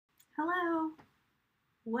Hello,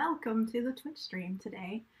 welcome to the Twitch stream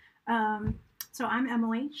today. So I'm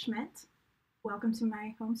Emily Schmidt. Welcome to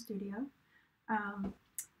my home studio. Um,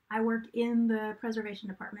 I work in the preservation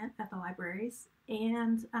department at the libraries,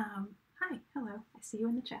 and hi, hello, I see you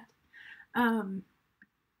in the chat.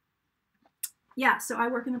 Yeah, so I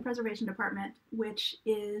work in the preservation department, which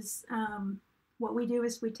is what we do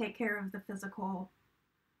is we take care of the physical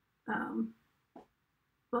um,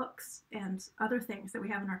 books and other things that we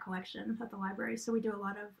have in our collection at the library. So we do a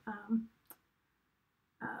lot of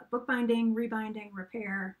bookbinding, rebinding,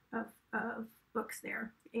 repair of books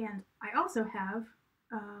there. And I also have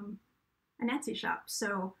an Etsy shop.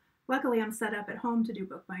 So luckily I'm set up at home to do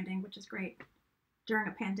bookbinding, which is great during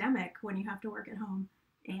a pandemic when you have to work at home.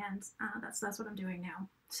 And that's what I'm doing now.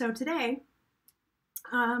 So today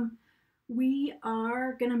we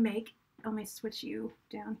are gonna make, let me switch you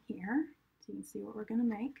down here so you can see what we're gonna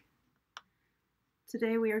make.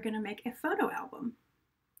 Today we are gonna make a photo album.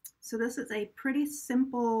 So this is a pretty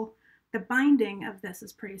simple, the binding of this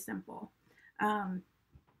is pretty simple.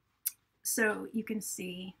 So you can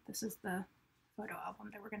see, this is the photo album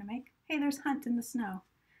that we're gonna make. Hey, there's Hunt in the snow.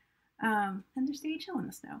 And there's Stevie Chill in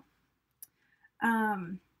the snow.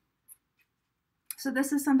 So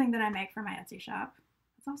this is something that I make for my Etsy shop.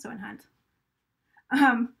 It's also in Hunt.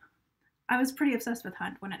 I was pretty obsessed with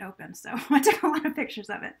Hunt when it opened, so I took a lot of pictures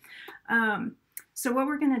of it. So what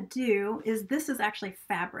we're gonna do is, this is actually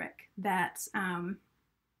fabric that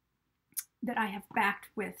that I have backed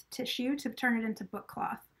with tissue to turn it into book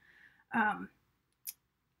cloth.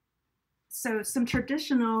 So some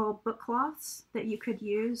traditional book cloths that you could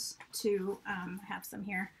use to have some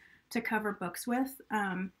here to cover books with.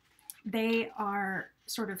 They are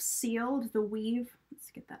sort of sealed. The weave,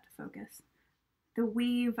 let's get that to focus. The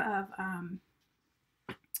weave of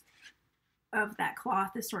that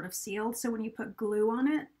cloth is sort of sealed, so when you put glue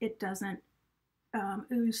on it, it doesn't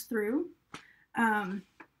ooze through.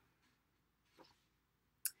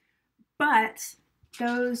 But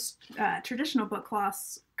those traditional book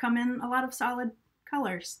cloths come in a lot of solid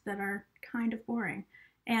colors that are kind of boring.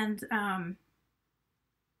 And hi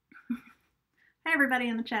everybody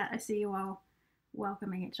in the chat, I see you all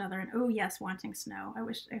welcoming each other. And oh yes, wanting snow. I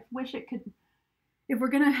wish it could. If we're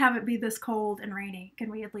gonna have it be this cold and rainy, can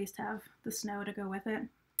we at least have the snow to go with it?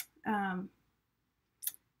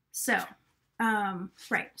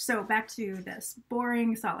 Right, so back to this,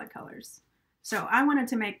 boring solid colors. So I wanted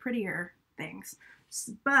to make prettier things,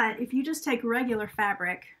 but if you just take regular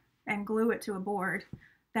fabric and glue it to a board,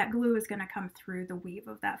 that glue is gonna come through the weave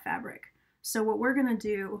of that fabric. So what we're gonna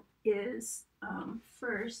do is,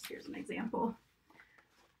 first, here's an example.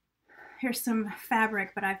 Here's some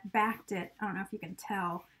fabric, but I've backed it. I don't know if you can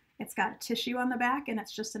tell. It's got tissue on the back and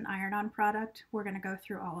it's just an iron-on product. We're gonna go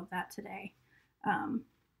through all of that today.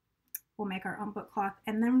 We'll make our own book cloth,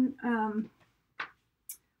 and then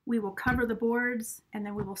we will cover the boards, and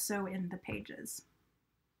then we will sew in the pages.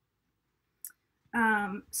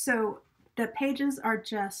 So the pages are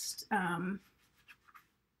just,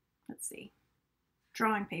 let's see,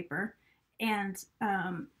 drawing paper, and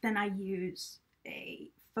then I use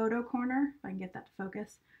a photo corner, if I can get that to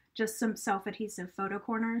focus, just some self-adhesive photo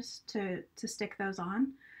corners to stick those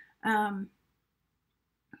on.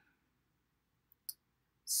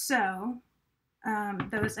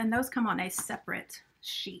 Those come on a separate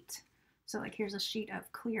sheet. So like here's a sheet of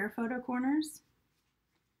clear photo corners.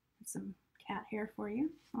 Some cat hair for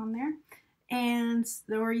you on there. And,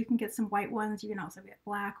 or you can get some white ones. You can also get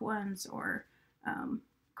black ones or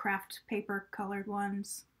craft paper colored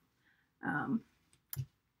ones.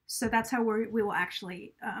 So that's how we will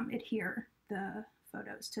actually adhere the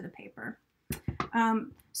photos to the paper.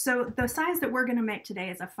 So the size that we're gonna make today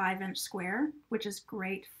is a 5-inch square, which is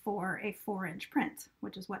great for a 4-inch print,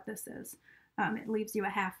 which is what this is. It leaves you a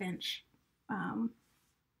 1/2-inch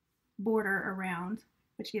border around,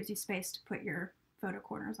 which gives you space to put your photo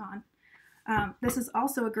corners on. This is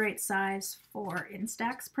also a great size for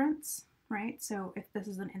Instax prints, right? So if this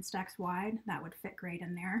is an Instax wide, that would fit great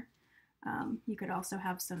in there. You could also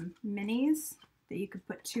have some minis that you could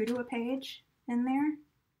put 2 to a page in there if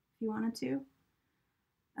you wanted to.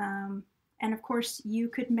 And of course, you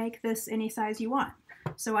could make this any size you want.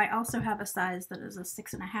 So I also have a size that is a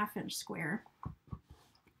 6.5-inch square,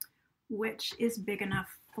 which is big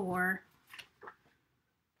enough for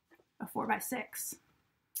a 4x6.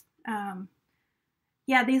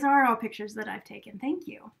 Yeah, these are all pictures that I've taken. Thank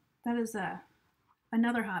you. That is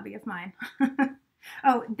another hobby of mine.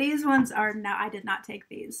 Oh, these ones are now, I did not take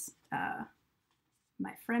these.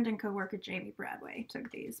 My friend and coworker Jamie Bradway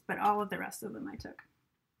took these, but all of the rest of them I took.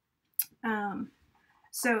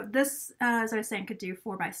 So this, as I was saying, could do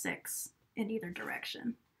 4x6 in either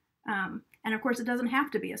direction. And of course, it doesn't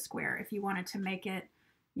have to be a square. If you wanted to make it,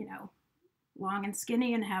 you know, long and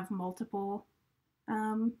skinny and have multiple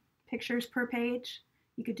pictures per page,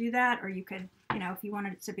 you could do that. Or you could, you know, if you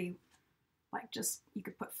wanted it to be like just, you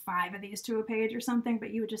could put 5 of these to a page or something,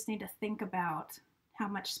 but you would just need to think about how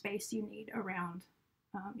much space you need around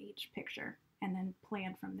each picture and then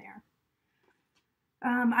plan from there.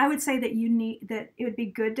 I would say that it would be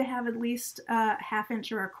good to have at least a 1/2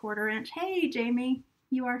 inch or a 1/4 inch. Hey, Jamie,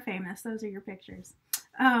 you are famous. Those are your pictures.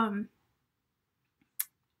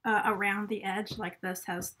 Around the edge, like this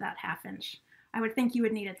has that 1/2 inch. I would think you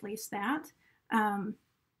would need at least that. Yeah.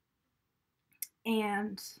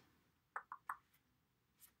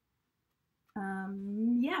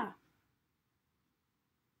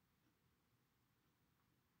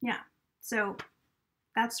 Yeah. So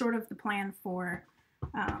that's sort of the plan for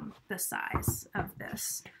the size of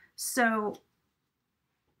this. So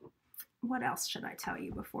what else should I tell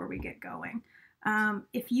you before we get going?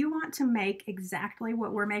 If you want to make exactly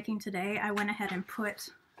what we're making today, I went ahead and put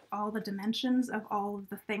all the dimensions of all of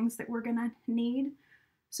the things that we're gonna need.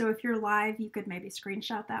 So if you're live, you could maybe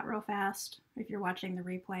screenshot that real fast. If you're watching the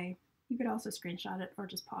replay, you could also screenshot it or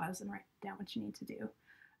just pause and write down what you need to do.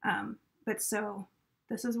 But so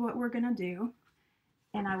this is what we're gonna do.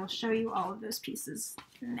 And I will show you all of those pieces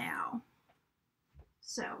now.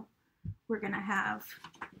 So we're gonna have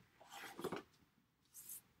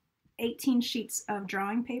 18 sheets of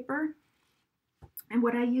drawing paper. And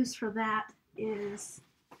what I use for that is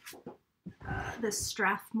this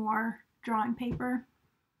Strathmore drawing paper,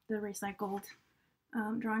 the recycled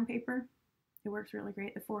drawing paper. It works really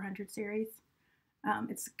great, the 400 series.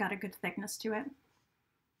 It's got a good thickness to it.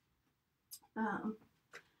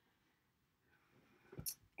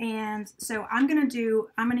 And so I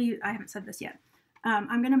haven't said this yet.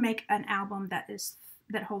 I'm gonna make an album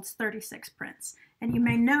that holds 36 prints. And you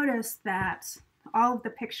may notice that all of the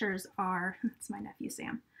pictures are, it's my nephew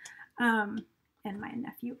Sam, and my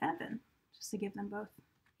nephew Evan, just to give them both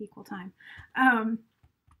equal time.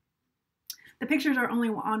 The pictures are only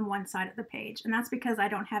on one side of the page, and that's because I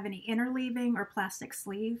don't have any interleaving or plastic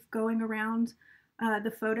sleeve going around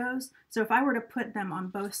the photos. So if I were to put them on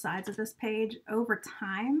both sides of this page, over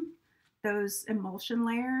time, those emulsion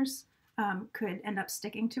layers could end up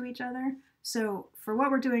sticking to each other. So for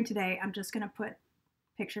what we're doing today, I'm just gonna put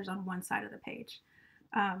pictures on one side of the page.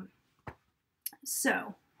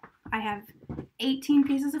 So I have 18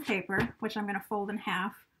 pieces of paper, which I'm gonna fold in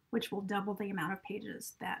half, which will double the amount of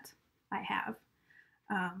pages that I have.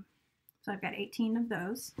 So I've got 18 of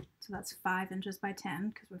those. So that's 5 inches by 10,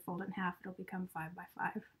 because we fold it in half, it'll become 5 by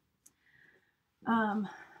 5. And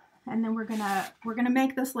then we're gonna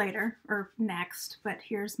make this later or next, but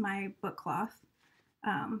here's my book cloth.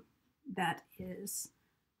 That is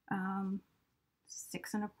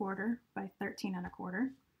 6 1/4 by 13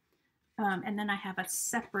 1/4. And then I have a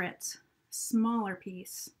separate smaller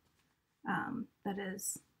piece that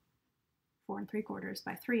is 4 3/4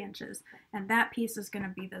 by 3 inches. And that piece is going to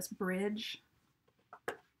be this bridge.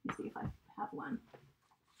 Let me see if I have one.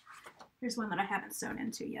 Here's one that I haven't sewn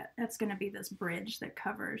into yet. That's going to be this bridge that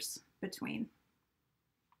covers between.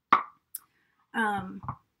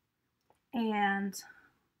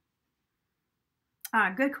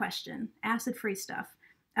 Good question. Acid-free stuff.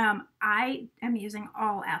 I am using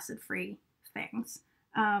all acid-free things.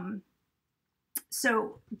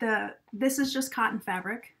 So this is just cotton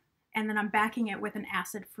fabric, and then I'm backing it with an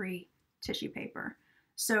acid-free tissue paper.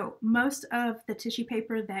 So most of the tissue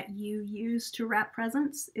paper that you use to wrap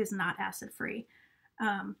presents is not acid-free.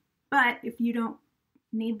 But if you don't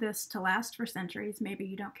need this to last for centuries, maybe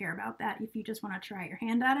you don't care about that. If you just want to try your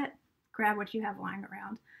hand at it, grab what you have lying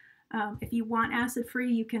around. If you want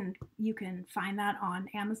acid-free, you can find that on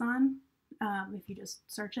Amazon if you just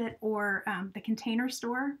search it, or the Container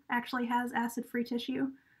Store actually has acid-free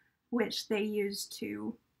tissue, which they use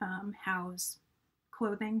to house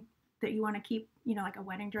clothing that you want to keep, like a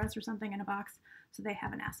wedding dress or something in a box. So they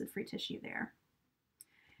have an acid-free tissue there.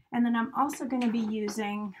 And then I'm also going to be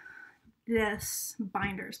using this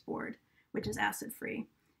binder's board, which is acid-free.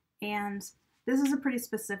 And this is a pretty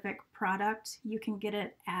specific product. You can get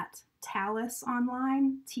it at Talas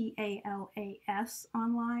online, Talas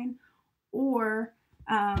online, or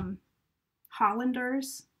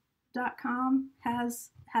Hollanders.com has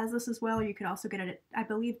this as well. You could also get it at, I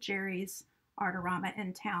believe, Jerry's Artorama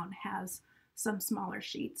in town has some smaller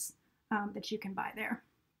sheets that you can buy there.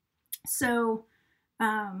 So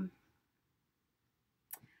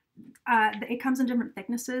it comes in different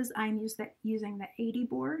thicknesses. I'm using the 80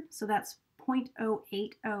 board, so that's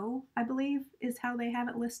 .080, I believe, is how they have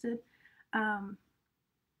it listed.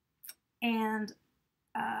 And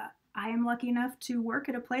I am lucky enough to work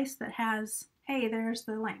at a place that has, hey, there's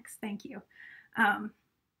the links, thank you.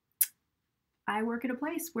 I work at a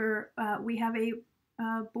place where we have a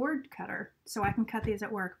board cutter, so I can cut these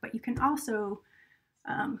at work, but you can also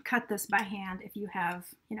cut this by hand if you have,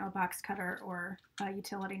 you know, a box cutter or a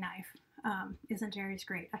utility knife. Isn't Jerry's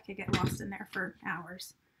great? I could get lost in there for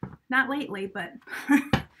hours. Not lately, but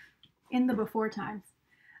in the before times.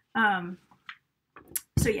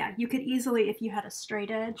 So yeah, you could easily, if you had a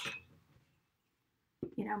straight edge,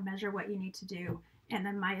 you know, measure what you need to do. And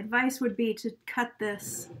then my advice would be to cut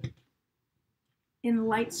this in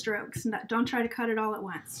light strokes. Don't try to cut it all at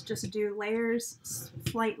once. Just do layers,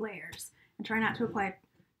 slight layers, and try not to apply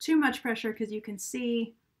too much pressure, because you can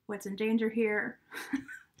see what's in danger here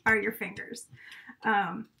are your fingers.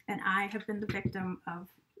 And I have been the victim of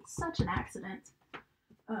such an accident,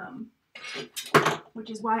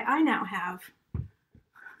 which is why I now have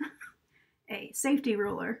a safety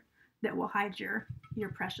ruler that will hide your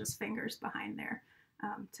precious fingers behind there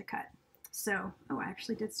to cut. So, oh, I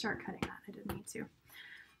actually did start cutting that. I didn't need to.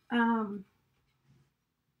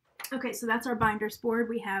 Okay, so that's our binders board.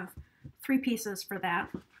 We have 3 pieces for that.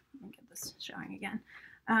 Let me get this showing again.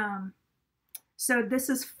 So this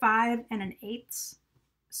is 5 1/8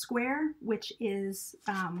 square, which is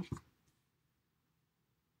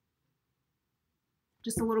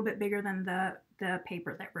just a little bit bigger than the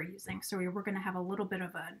paper that we're using. So we're going to have a little bit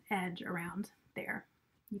of an edge around there.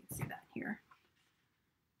 You can see that here.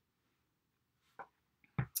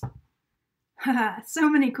 So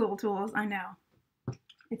many cool tools, I know.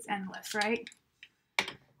 It's endless, right?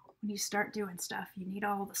 When you start doing stuff, you need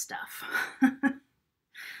all the stuff.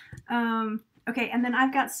 Okay, and then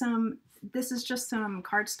I've got some, this is just some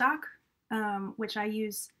cardstock, which I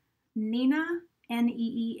use Neenah,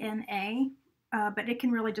 N-E-E-N-A, but it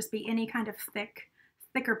can really just be any kind of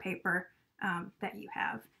thicker paper that you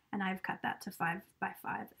have. And I've cut that to 5 by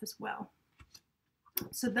 5 as well.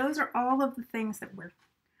 So those are all of the things that we're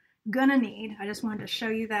gonna need. I just wanted to show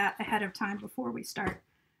you that ahead of time before we start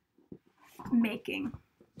making.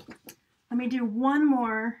 Let me do one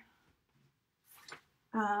more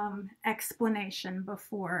explanation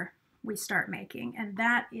before we start making, and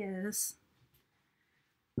that is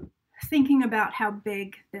thinking about how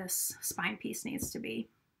big this spine piece needs to be.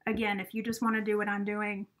 Again, if you just want to do what I'm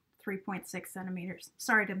doing, 3.6 centimeters.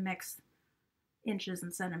 Sorry to mix inches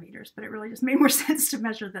and centimeters, but it really just made more sense to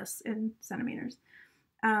measure this in centimeters.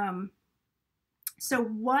 So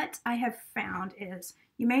what I have found is,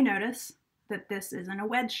 you may notice that this is in a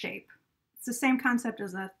wedge shape. It's the same concept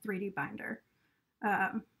as a 3D binder.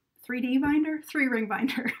 3D binder? 3-ring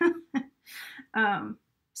binder.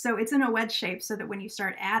 So it's in a wedge shape so that when you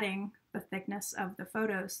start adding the thickness of the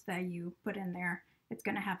photos that you put in there, it's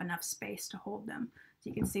going to have enough space to hold them.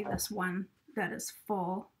 So you can see this one that is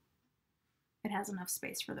full. It has enough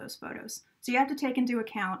space for those photos. So you have to take into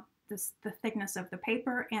account the thickness of the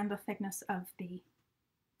paper and the thickness of the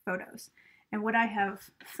photos. And what I have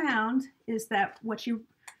found is that let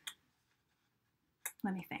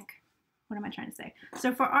me think. What am I trying to say?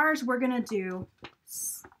 So for ours, we're going to do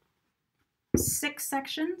 6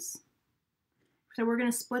 sections. So we're going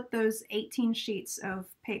to split those 18 sheets of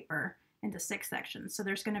paper into 6 sections. So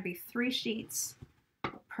there's going to be 3 sheets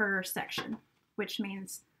per section, which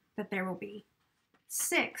means that there will be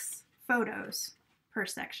 6 photos per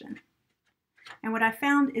section. And what I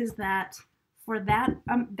found is that for that,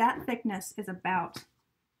 that thickness is about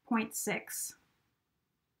 0.6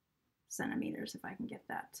 centimeters, if I can get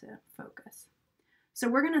that to focus. So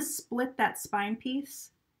we're going to split that spine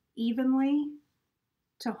piece evenly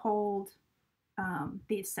to hold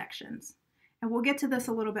these sections. And we'll get to this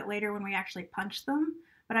a little bit later when we actually punch them,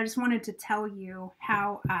 but I just wanted to tell you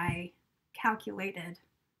how I calculated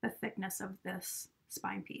the thickness of this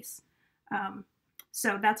spine piece.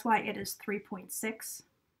 So that's why it is 3.6.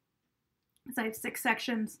 So I have 6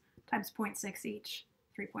 sections times 0.6 each,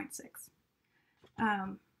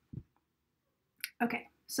 3.6. Okay,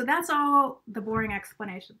 so that's all the boring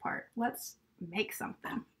explanation part. Let's make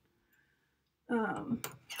something.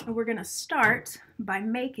 We're going to start by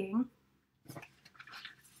making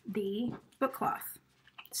the book cloth.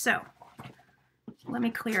 So let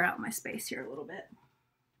me clear out my space here a little bit.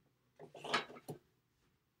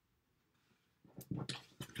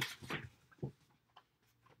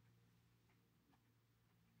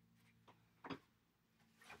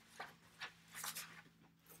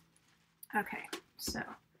 Okay, so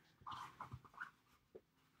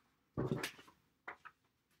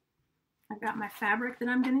I've got my fabric that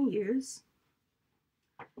I'm going to use.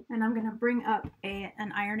 And I'm gonna bring up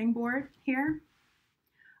an ironing board here.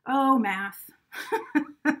 Oh, math.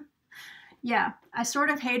 Yeah, I sort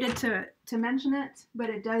of hated to mention it, but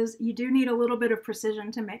it does, you do need a little bit of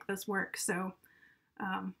precision to make this work. So,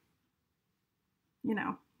 you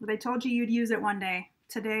know, they told you you'd use it one day.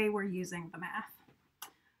 Today we're using the math.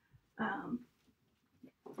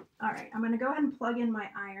 All right, I'm gonna go ahead and plug in my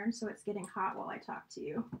iron so it's getting hot while I talk to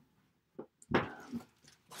you.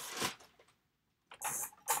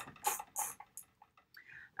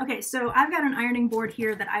 Okay, so I've got an ironing board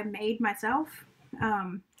here that I made myself.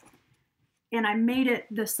 And I made it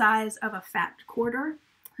the size of a fat quarter.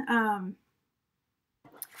 If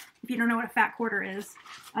you don't know what a fat quarter is,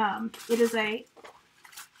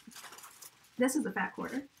 this is a fat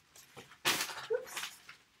quarter. Oops.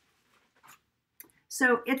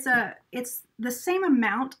 So it's the same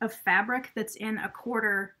amount of fabric that's in a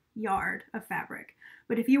quarter yard of fabric.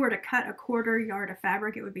 But if you were to cut a quarter yard of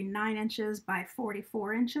fabric, it would be 9 inches by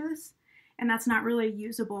 44 inches. And that's not really a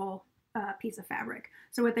usable piece of fabric.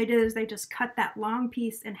 So what they did is they just cut that long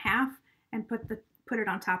piece in half and put it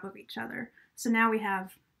on top of each other. So now we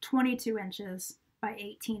have 22 inches by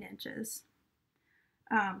 18 inches.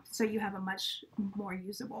 So you have a much more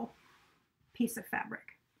usable piece of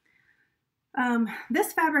fabric.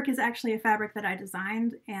 This fabric is actually a fabric that I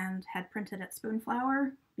designed and had printed at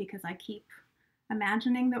Spoonflower because I keep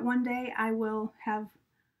imagining that one day I will have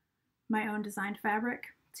my own designed fabric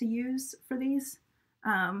to use for these.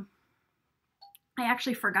 I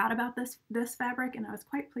actually forgot about this fabric, and I was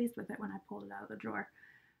quite pleased with it when I pulled it out of the drawer.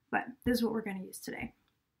 But this is what we're going to use today.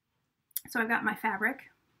 So I've got my fabric,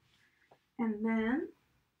 and then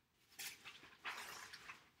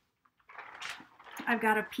I've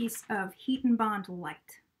got a piece of Heat and Bond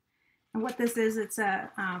Light. And what this is, it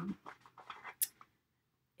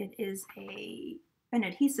is an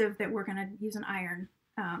adhesive that we're going to use an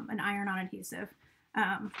iron-on adhesive.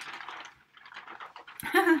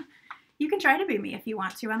 You can try to be me if you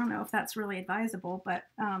want to. I don't know if that's really advisable, but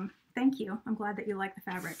thank you. I'm glad that you like the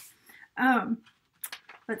fabric.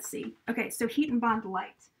 Let's see. Okay, so Heat and Bond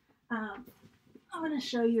Light. I'm going to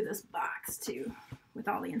show you this box too with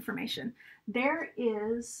all the information. There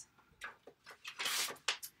is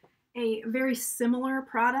a very similar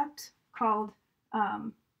product called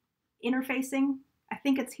interfacing. I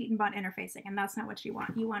think it's Heat and Bond interfacing, and that's not what you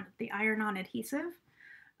want. You want the iron-on adhesive.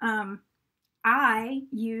 I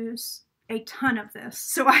use a ton of this,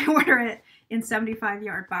 so I order it in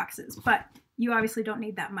 75-yard boxes, but you obviously don't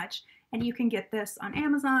need that much, and you can get this on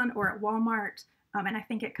Amazon or at Walmart, and I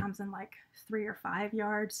think it comes in like 3 or 5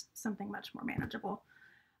 yards, something much more manageable.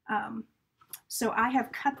 So I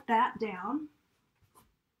have cut that down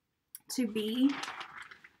to be,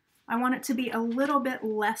 I want it to be a little bit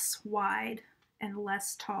less wide and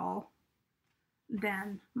less tall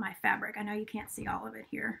than my fabric. I know you can't see all of it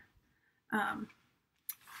here.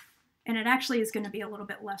 And it actually is going to be a little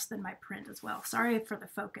bit less than my print as well. Sorry for the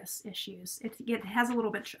focus issues. It has a little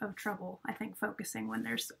bit of trouble, I think, focusing when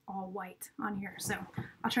there's all white on here. So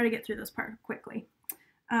I'll try to get through this part quickly.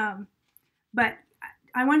 But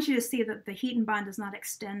I want you to see that the Heat and Bond does not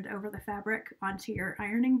extend over the fabric onto your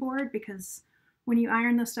ironing board, because when you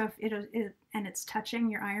iron this stuff and it's touching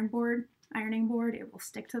your ironing board, it will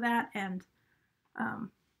stick to that, and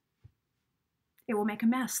it will make a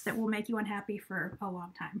mess that will make you unhappy for a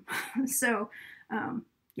long time. So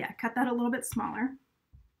yeah, cut that a little bit smaller.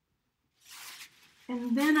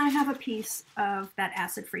 And then I have a piece of that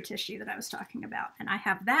acid-free tissue that I was talking about, and I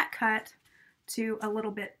have that cut to a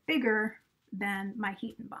little bit bigger than my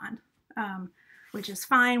Heat and Bond, which is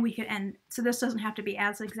fine. And so this doesn't have to be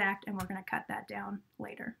as exact, and we're going to cut that down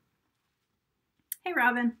later. Hey,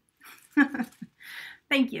 Robin.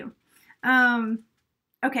 Thank you.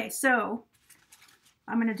 Okay, so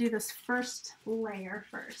I'm going to do this first layer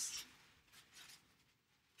first.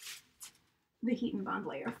 The Heat and Bond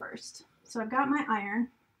layer first. So I've got my iron,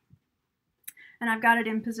 and I've got it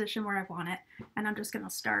in position where I want it, and I'm just going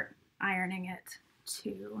to start ironing it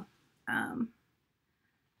to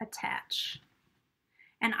attach.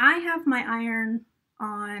 And I have my iron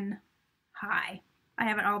on high. I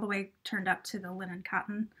have it all the way turned up to the linen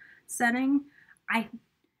cotton setting.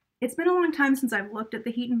 It's been a long time since I've looked at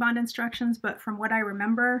the Heat and Bond instructions, but from what I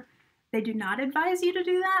remember, they do not advise you to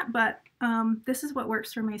do that, but this is what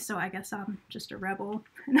works for me, so I guess I'm just a rebel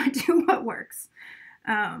and I do what works.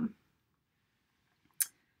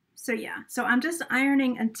 So yeah, so I'm just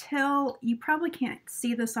ironing until, you probably can't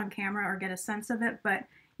see this on camera or get a sense of it, but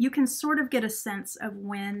you can sort of get a sense of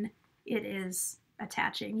when it is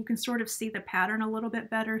attaching. You can sort of see the pattern a little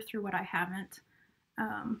bit better through what I haven't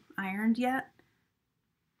ironed yet.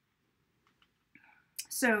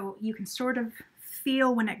 So you can sort of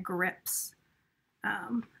feel when it grips,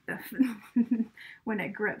 when it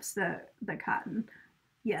grips the cotton.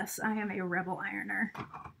 Yes, I am a rebel ironer.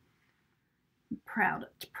 Proud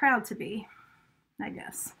to be, I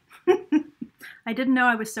guess. I didn't know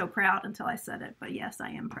I was so proud until I said it, but yes, I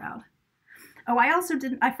am proud. Oh,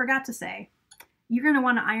 I forgot to say, you're going to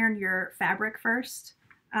want to iron your fabric first,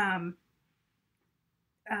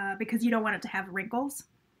 because you don't want it to have wrinkles.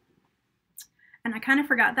 And I kind of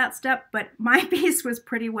forgot that step, but my piece was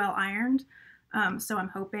pretty well ironed, so I'm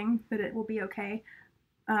hoping that it will be okay.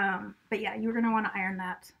 But yeah, you're going to want to iron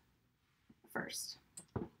that first.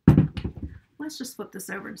 Let's just flip this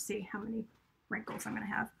over and see how many wrinkles I'm going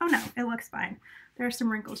to have. Oh no, it looks fine. There are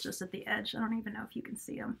some wrinkles just at the edge. I don't even know if you can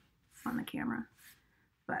see them on the camera.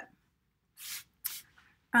 But,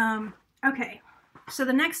 okay. So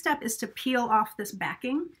the next step is to peel off this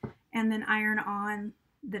backing and then iron on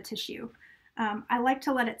the tissue. I like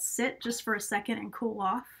to let it sit just for a second and cool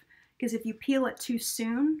off, because if you peel it too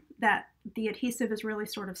soon, the adhesive is really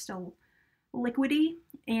sort of still liquidy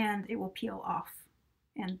and it will peel off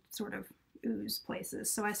and sort of ooze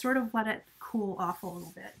places. So I sort of let it cool off a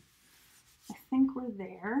little bit. I think we're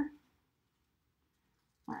there.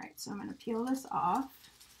 All right, so I'm going to peel this off.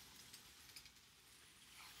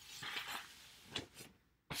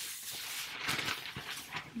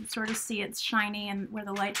 You can sort of see it's shiny and where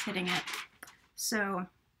the light's hitting it. So,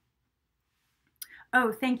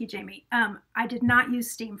 oh, thank you, Jamie. I did not use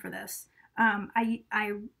steam for this.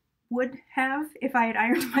 I would have if I had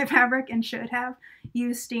ironed my fabric, and should have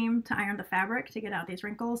used steam to iron the fabric to get out these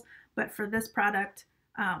wrinkles. But for this product,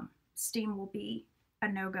 steam will be a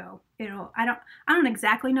no-go. I don't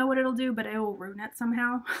exactly know what it'll do, but it will ruin it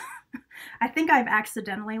somehow. I think I've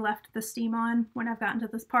accidentally left the steam on when I've gotten to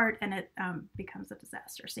this part, and it becomes a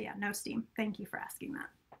disaster. So yeah, no steam. Thank you for asking that.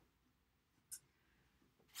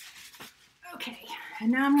 Okay,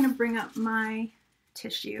 and now I'm going to bring up my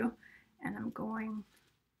tissue, and I'm going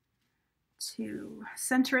to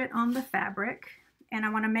center it on the fabric, and I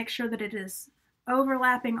want to make sure that it is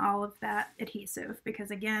overlapping all of that adhesive,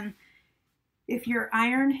 because again, if your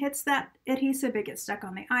iron hits that adhesive, it gets stuck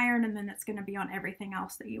on the iron, and then it's going to be on everything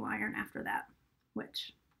else that you iron after that,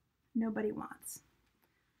 which nobody wants.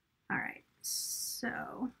 All right,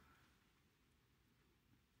 so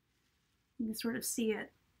you can sort of see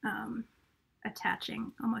it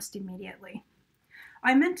attaching almost immediately.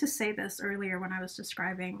 I meant to say this earlier when I was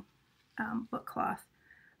describing book cloth.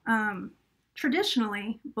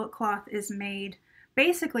 Traditionally, book cloth is made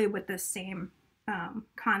basically with the same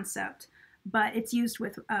concept, but it's used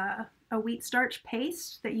with a wheat starch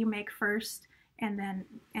paste that you make first and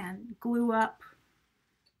glue up,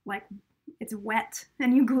 like it's wet,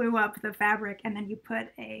 and you glue up the fabric, and then you put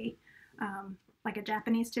like a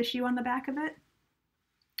Japanese tissue on the back of it,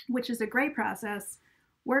 which is a great process,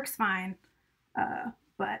 works fine,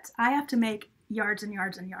 but I have to make yards and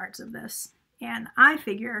yards and yards of this, and I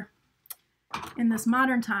figure in this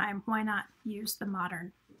modern time, why not use the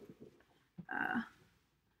modern,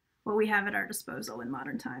 what we have at our disposal in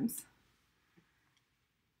modern times.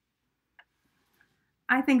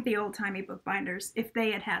 I think the old-timey bookbinders, if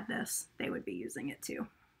they had this, they would be using it too.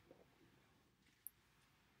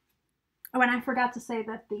 Oh, and I forgot to say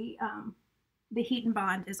that the heat and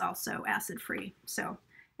bond is also acid-free. So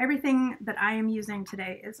everything that I am using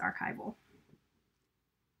today is archival.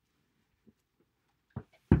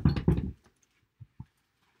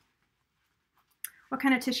 What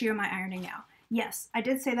kind of tissue am I ironing now? Yes, I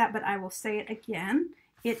did say that, but I will say it again.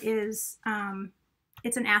 It is,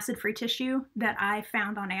 it's an acid-free tissue that I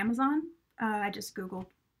found on Amazon. I just Googled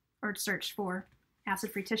or searched for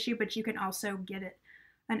acid-free tissue, but you can also get it,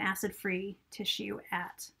 an acid-free tissue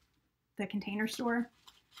at the Container Store,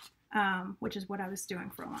 which is what I was doing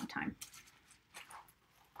for a long time.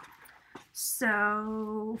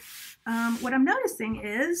 So what I'm noticing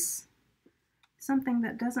is something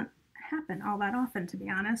that doesn't happen all that often, to be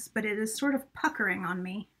honest, but it is sort of puckering on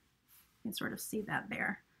me. You can sort of see that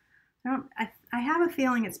there. I have a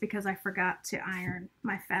feeling it's because I forgot to iron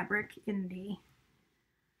my fabric in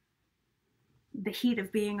the heat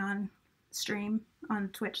of being on stream on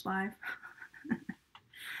Twitch Live.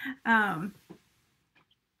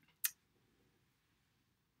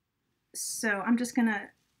 So I'm just gonna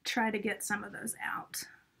try to get some of those out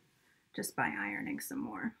just by ironing some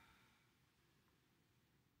more.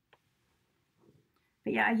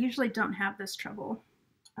 But yeah, I usually don't have this trouble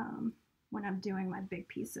when I'm doing my big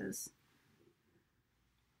pieces,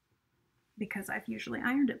 because I've usually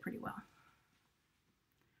ironed it pretty well.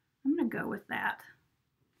 I'm going to go with that,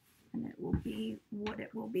 and it will be what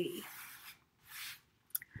it will be.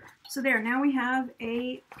 So there, now we have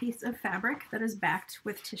a piece of fabric that is backed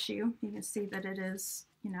with tissue. You can see that it is,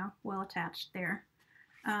 you know, well attached there.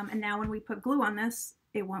 And now when we put glue on this,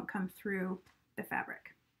 it won't come through the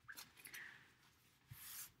fabric.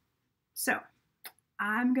 So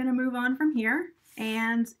I'm gonna move on from here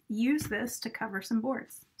and use this to cover some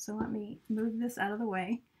boards. So let me move this out of the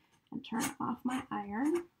way and turn off my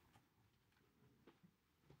iron.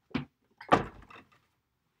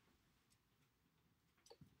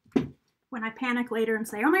 When I panic later and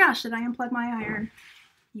say, oh my gosh, did I unplug my iron?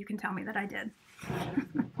 You can tell me that I did.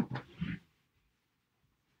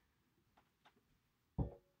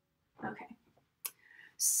 Okay,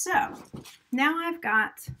 so now I've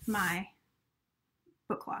got my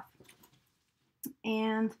book cloth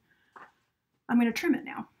and I'm going to trim it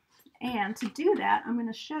now. And to do that, I'm going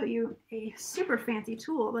to show you a super fancy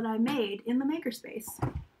tool that I made in the makerspace.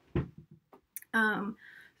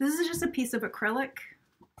 This is just a piece of acrylic.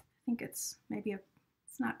 I think it's maybe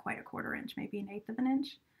it's not quite a 1/4 inch, maybe 1/8 of an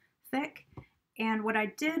inch thick. And what I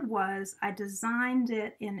did was I designed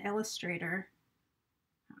it in Illustrator.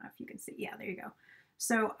 I don't know if you can see. Yeah, there you go.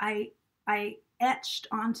 So I etched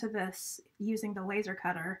onto this using the laser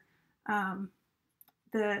cutter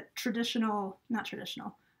the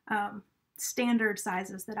standard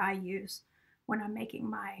sizes that I use when I'm making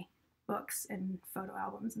my books and photo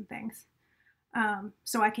albums and things.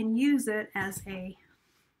 So I can use it as a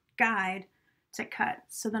guide to cut.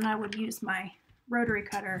 So then I would use my rotary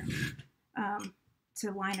cutter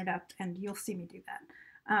to line it up, and you'll see me do that.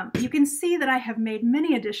 You can see that I have made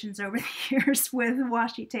many additions over the years with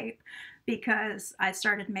washi tape because I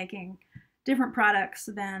started making different products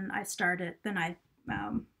than I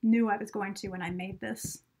knew I was going to when I made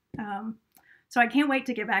this. So I can't wait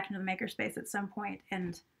to get back into the makerspace at some point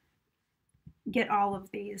and get all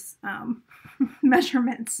of these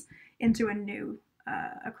measurements into a new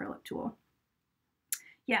acrylic tool.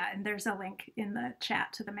 Yeah, and there's a link in the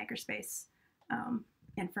chat to the makerspace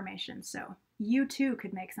information, so you too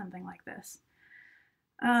could make something like this.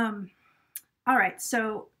 All right,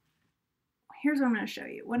 so here's what I'm going to show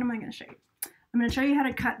you. What am I going to show you? I'm going to show you how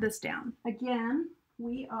to cut this down. Again,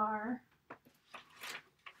 we are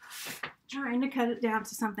trying to cut it down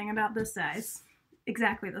to something about this size,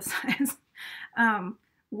 exactly this size,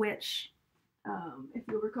 which, if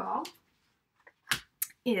you recall,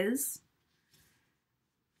 is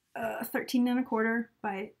 13 1/4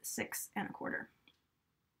 by 6 1/4.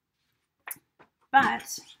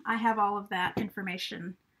 But I have all of that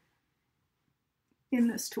information in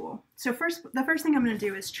this tool. So the first thing I'm going to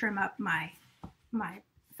do is trim up my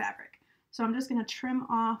fabric. So I'm just going to trim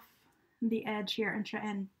off the edge here and try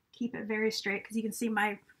and keep it very straight, because you can see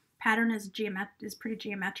my pattern is pretty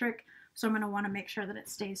geometric. So I'm going to want to make sure that it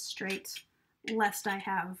stays straight, lest I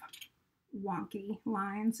have wonky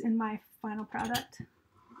lines in my final product.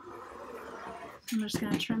 So I'm just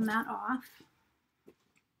going to trim that off.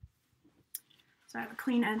 So I have a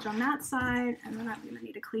clean edge on that side, and then I'm going to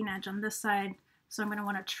need a clean edge on this side. So I'm going to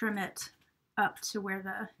want to trim it up to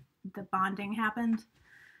where the bonding happened.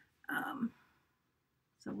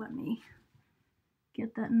 So let me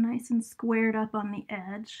get that nice and squared up on the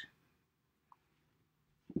edge.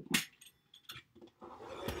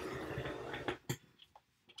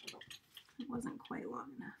 It wasn't quite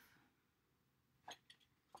long enough.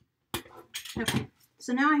 Okay,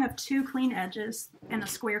 so now I have 2 clean edges and a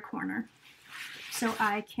square corner. So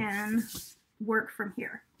I can work from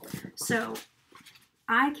here. So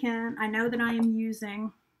I know that I am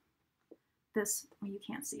using this, well, you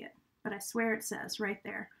can't see it, but I swear it says right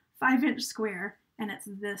there, 5-inch square, and it's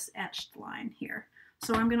this etched line here.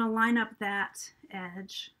 So I'm going to line up that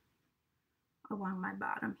edge along my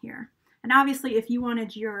bottom here. And obviously, if you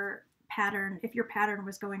wanted your pattern, if your pattern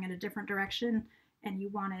was going in a different direction and you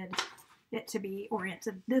wanted it to be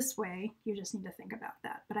oriented this way, you just need to think about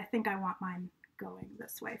that. But I think I want mine going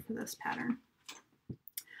this way for this pattern.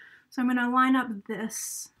 So I'm going to line up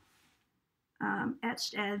this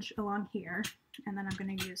etched edge along here, and then I'm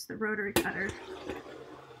going to use the rotary cutter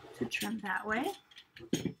to trim that way.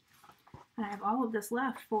 And I have all of this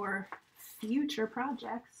left for future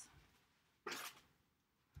projects.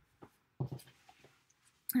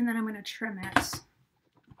 And then I'm going to trim it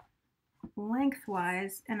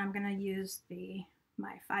lengthwise, and I'm going to use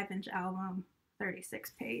my 5-inch album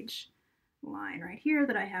 36-page line right here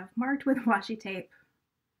that I have marked with washi tape.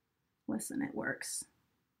 Listen, it works.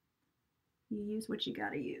 You use what you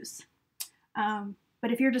gotta use.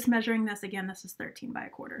 But if you're just measuring this, again, this is 13 by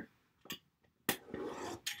 1/4.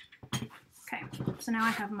 Okay, so now I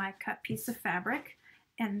have my cut piece of fabric.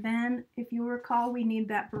 And then, if you recall, we need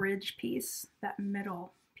that bridge piece, that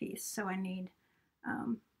middle piece. So I need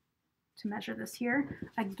to measure this here.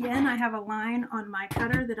 Again, I have a line on my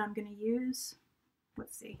cutter that I'm going to use.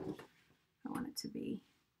 Let's see. I want it to be.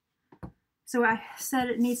 So I said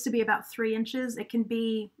it needs to be about 3 inches. It can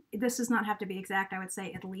be, this does not have to be exact. I would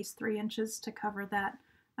say at least 3 inches to cover that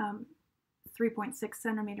 3.6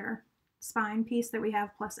 centimeter spine piece that we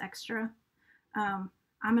have plus extra. I'm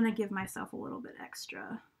going to give myself a little bit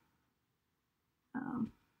extra.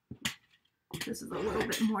 This is a little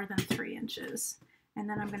bit more than 3 inches. And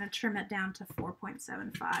then I'm going to trim it down to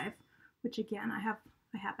 4.75, which again, I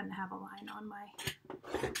happen to have a line on my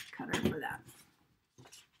cutter for that.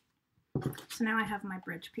 So now I have my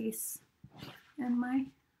bridge piece and my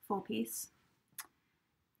full piece.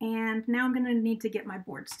 And now I'm going to need to get my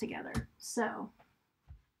boards together. So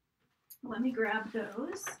let me grab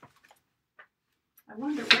those. I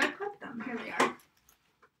wonder where I put them. Here they are.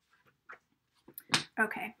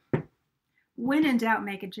 Okay. When in doubt,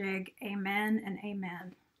 make a jig. Amen and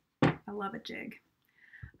amen. I love a jig.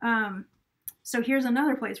 So here's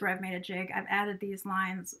another place where I've made a jig. I've added these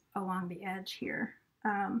lines along the edge here.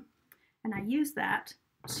 And I use that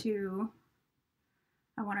to,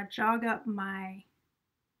 I want to jog up my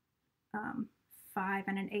 5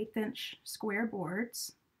 1/8 inch square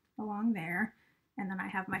boards along there. And then I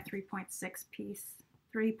have my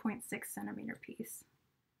 3.6 centimeter piece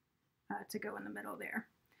to go in the middle there.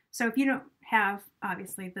 So if you don't have,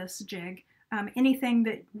 obviously, this jig, anything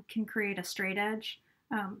that can create a straight edge,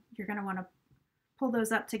 you're going to want to pull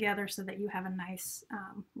those up together so that you have a nice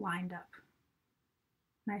lined up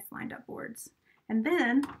boards. And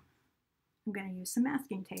then I'm going to use some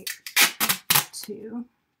masking tape to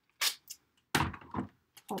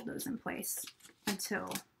hold those in place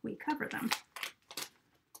until we cover them.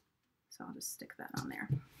 So I'll just stick that on there.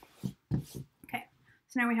 Okay,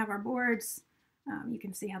 so now we have our boards. You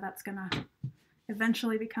can see how that's going to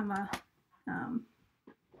eventually become a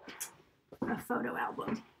photo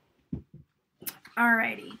album.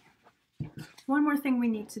 Alrighty. One more thing we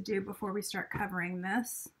need to do before we start covering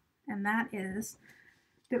this, and that is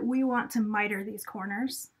that we want to miter these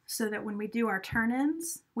corners so that when we do our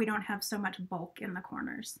turn-ins, we don't have so much bulk in the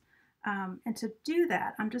corners. And to do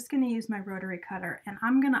that, I'm just going to use my rotary cutter, and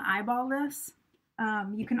I'm going to eyeball this.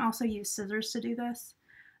 You can also use scissors to do this.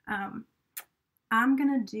 I'm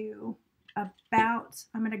going to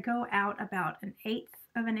go out about 1/8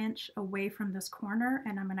 of an inch away from this corner,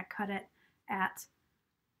 and I'm going to cut it at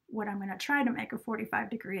what I'm going to try to make a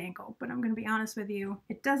 45-degree angle. But I'm going to be honest with you,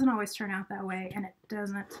 it doesn't always turn out that way, and it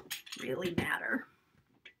doesn't really matter.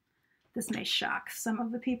 This may shock some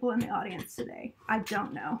of the people in the audience today. I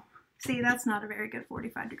don't know. See, that's not a very good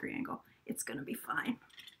 45-degree angle. It's going to be fine.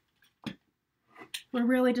 We're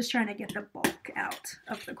really just trying to get the bulk out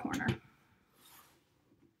of the corner.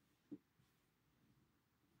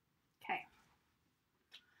 Okay.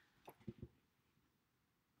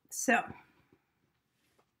 So,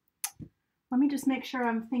 let me just make sure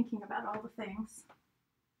I'm thinking about all the things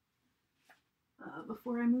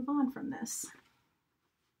before I move on from this.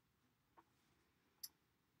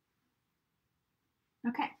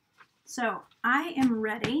 Okay, so I am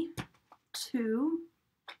ready to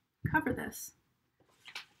cover this.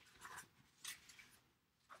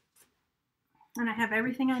 And I have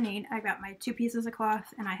everything I need. I've got my 2 pieces of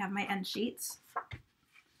cloth and I have my end sheets.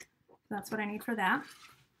 That's what I need for that.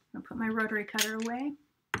 I'm going to put my rotary cutter away.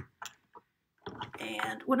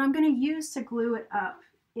 And what I'm going to use to glue it up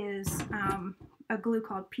is a glue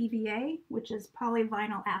called PVA, which is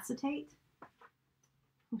polyvinyl acetate.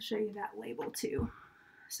 I'll show you that label too.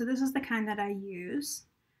 So this is the kind that I use.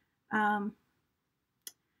 You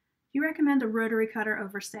recommend a rotary cutter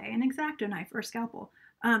over, say, an X-Acto knife or a scalpel.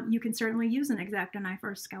 You can certainly use an X-Acto knife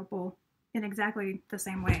or a scalpel in exactly the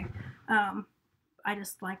same way. I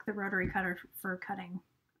just like the rotary cutter for cutting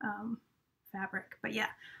fabric. But yeah,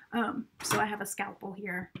 so I have a scalpel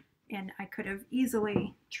here, and I could have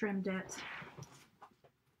easily trimmed it.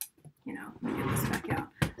 You know, let me get this back out.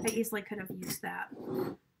 I easily could have used that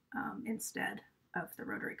instead of the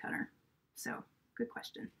rotary cutter. So, good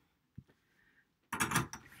question.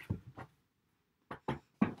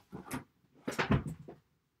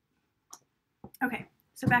 Okay,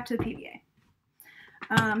 so back to the PVA.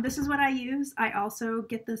 This is what I use. I also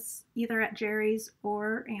get this either at Jerry's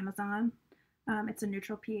or Amazon. It's a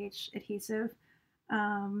neutral pH adhesive,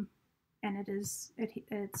 and it's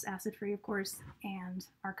acid-free, of course, and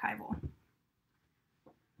archival.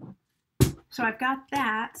 So I've got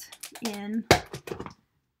that in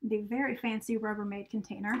the very fancy Rubbermaid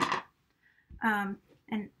container, and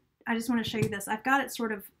I just want to show you this. I've got it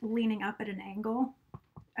sort of leaning up at an angle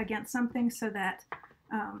against something so that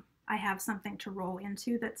I have something to roll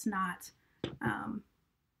into that's not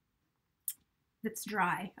that's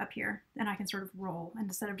dry up here, and I can sort of roll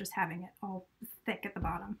instead of just having it all thick at the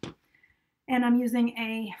bottom. And I'm using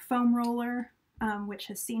a foam roller, which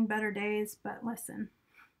has seen better days, but listen,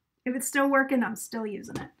 if it's still working, I'm still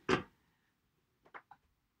using it.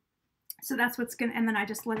 So that's what's gonna, and then I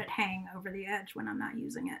just let it hang over the edge when I'm not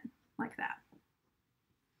using it, like that.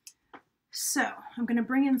 So I'm gonna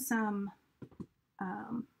bring in some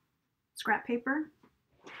scrap paper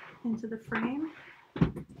into the frame.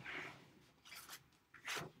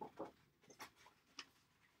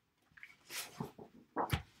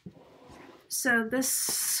 So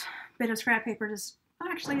this bit of scrap paper is,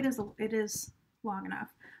 actually it is long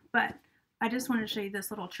enough, but I just wanted to show you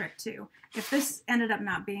this little trick too. If this ended up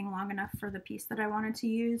not being long enough for the piece that I wanted to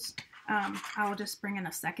use, I'll just bring in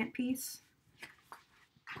a second piece,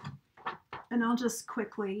 and I'll just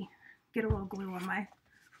quickly get a little glue on my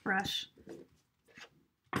brush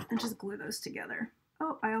and just glue those together.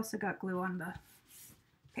 Oh, I also got glue on the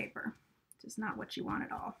paper, which is not what you want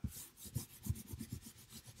at all.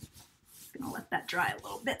 Gonna let that dry a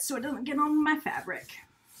little bit so it doesn't get on my fabric.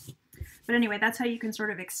 But anyway, that's how you can sort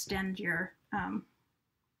of extend your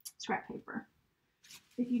scrap paper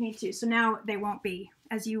if you need to. So now they won't be,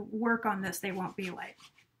 as you work on this, they won't be like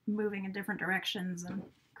moving in different directions and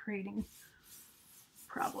creating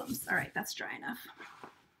problems. All right, that's dry enough.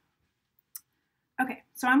 Okay,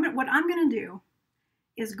 so what I'm gonna do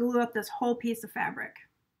is glue up this whole piece of fabric,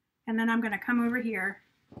 and then I'm gonna come over here.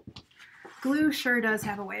 Glue sure does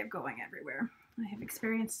have a way of going everywhere. I have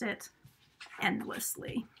experienced it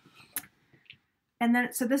endlessly. And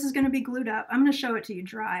then, so this is going to be glued up. I'm going to show it to you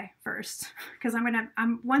dry first, because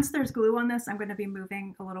once there's glue on this, I'm going to be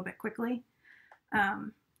moving a little bit quickly.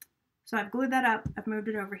 So I've glued that up, I've moved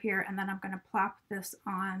it over here, and then I'm going to plop this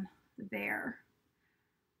on there.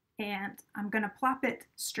 And I'm going to plop it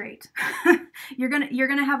straight. You're going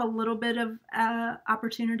to have a little bit of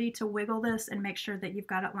opportunity to wiggle this and make sure that you've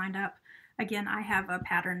got it lined up. Again, I have a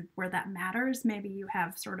pattern where that matters. Maybe you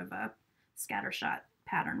have sort of a scattershot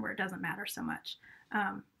pattern where it doesn't matter so much.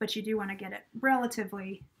 But you do want to get it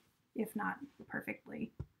relatively, if not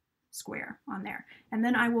perfectly, square on there. And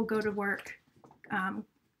then I will go to work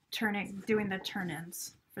doing the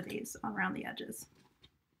turn-ins for these around the edges.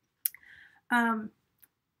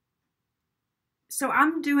 So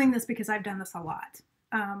I'm doing this because I've done this a lot,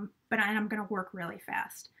 but I'm going to work really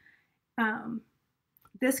fast.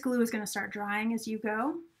 This glue is going to start drying as you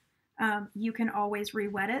go. You can always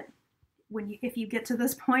re-wet it. If you get to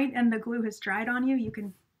this point and the glue has dried on you, you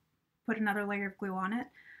can put another layer of glue on it.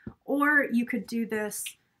 Or you could do this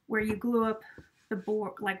where you glue up the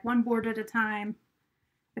board, like one board at a time.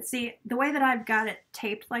 But see, the way that I've got it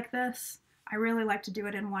taped like this, I really like to do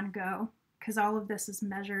it in one go, because all of this is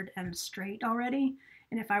measured and straight already.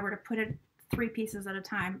 And if I were to put it 3 pieces at a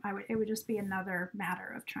time, it would just be another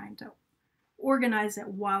matter of trying to organize it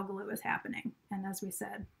while glue is happening. And as we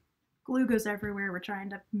said, glue goes everywhere. We're trying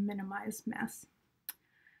to minimize mess.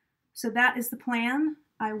 So that is the plan.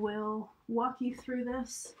 I will walk you through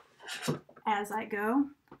this as I go.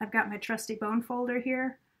 I've got my trusty bone folder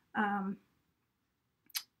here.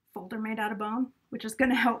 Folder made out of bone, which is going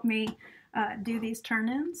to help me do these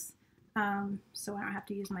turn-ins. So I don't have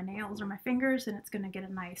to use my nails or my fingers, and it's going to get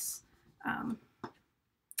a nice,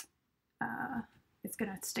 it's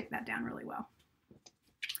going to stick that down really well.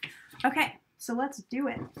 Okay, so let's do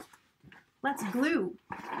it. Let's glue.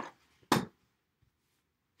 Okay.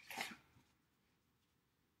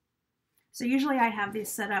 So usually I have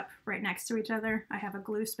these set up right next to each other. I have a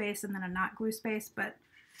glue space and then a not glue space, but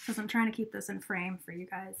because I'm trying to keep this in frame for you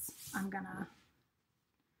guys, I'm gonna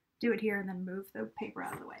do it here and then move the paper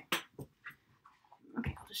out of the way.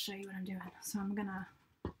 Okay, I'll just show you what I'm doing. So I'm gonna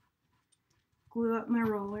glue up my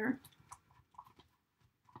roller.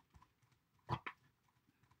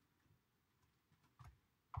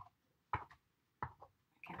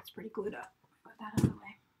 Okay, it's pretty glued up. Put that out of the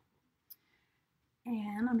way.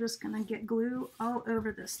 And I'm just gonna get glue all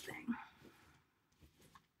over this thing.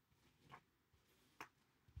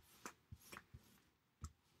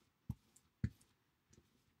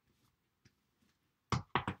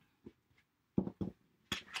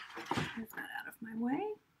 Move that out of my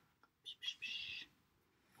way.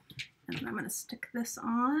 And then I'm going to stick this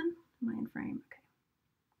on my frame.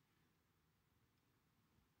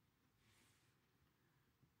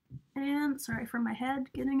 Okay. And sorry for my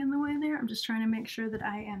head getting in the way there. I'm just trying to make sure that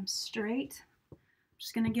I am straight. I'm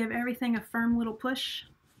just going to give everything a firm little push.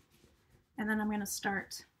 And then I'm going to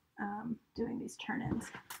start doing these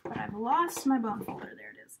turn-ins. But I've lost my bone folder.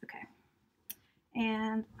 There it is. Okay.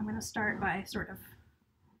 And I'm going to start by sort of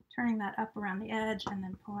turning that up around the edge and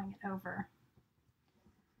then pulling it over.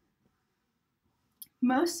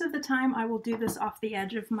 Most of the time I will do this off the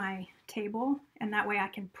edge of my table, and that way I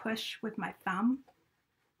can push with my thumb.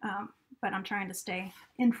 But I'm trying to stay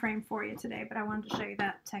in frame for you today, but I wanted to show you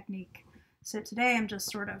that technique. So today I'm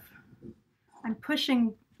just sort of, I'm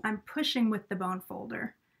pushing with the bone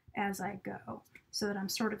folder as I go, so that I'm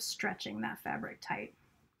sort of stretching that fabric tight.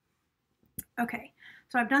 Okay,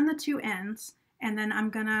 so I've done the two ends, and then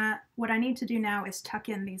what I need to do now is tuck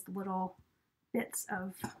in these little bits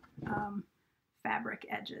of fabric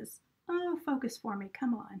edges. Oh, focus for me,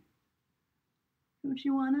 come on. Don't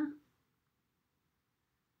you wanna?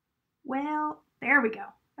 Well, there we go.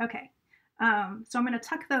 Okay, so I'm gonna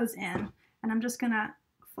tuck those in, and I'm just gonna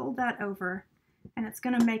fold that over, and it's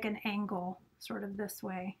gonna make an angle sort of this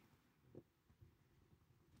way.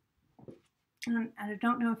 And I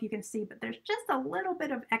don't know if you can see, but there's just a little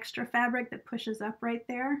bit of extra fabric that pushes up right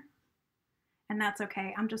there, and that's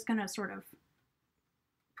okay. I'm just gonna sort of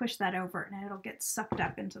push that over, and it'll get sucked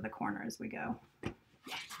up into the corner as we go.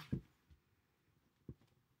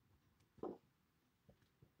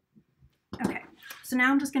 Okay, so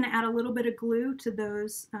now I'm just gonna add a little bit of glue to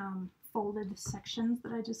those folded sections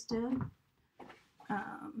that I just did.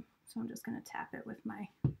 So I'm just gonna tap it with my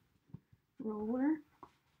roller.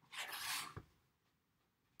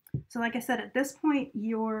 So like I said, at this point,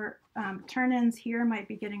 your turn-ins here might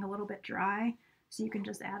be getting a little bit dry, so you can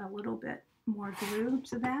just add a little bit more glue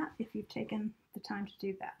to that if you've taken the time to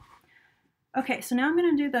do that. Okay, so now I'm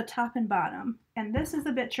going to do the top and bottom, and this is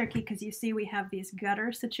a bit tricky because you see we have these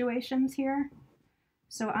gutter situations here.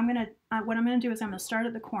 So what I'm going to do is I'm going to start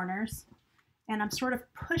at the corners, and I'm sort of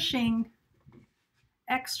pushing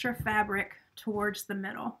extra fabric towards the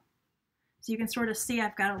middle. So you can sort of see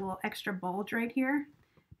I've got a little extra bulge right here.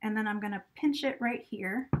 And then I'm going to pinch it right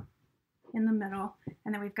here in the middle,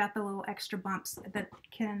 and then we've got the little extra bumps that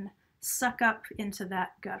can suck up into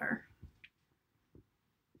that gutter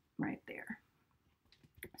right there.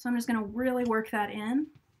 So I'm just going to really work that in.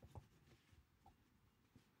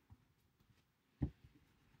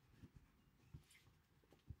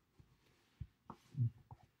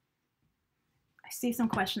 I see some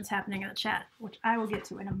questions happening in the chat, which I will get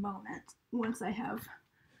to in a moment once I have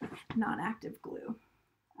non-active glue.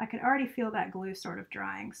 I can already feel that glue sort of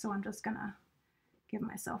drying, so I'm just gonna give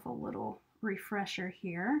myself a little refresher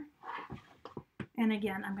here. And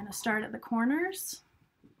again, I'm gonna start at the corners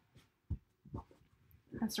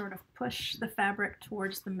and sort of push the fabric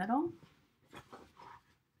towards the middle.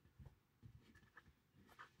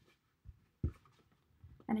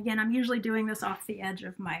 And again, I'm usually doing this off the edge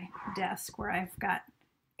of my desk where I've got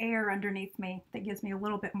air underneath me that gives me a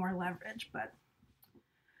little bit more leverage, but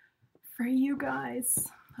for you guys,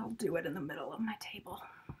 I'll do it in the middle of my table.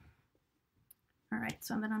 All right,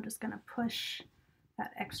 so then I'm just gonna push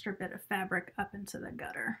that extra bit of fabric up into the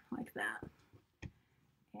gutter like that,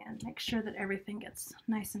 and make sure that everything gets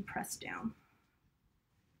nice and pressed down.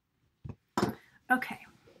 Okay,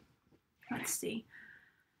 let's see.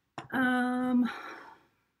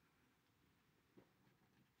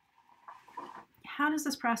 How does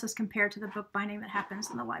this process compare to the bookbinding that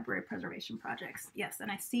happens in the library preservation projects? Yes,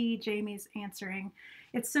 and I see Jamie's answering.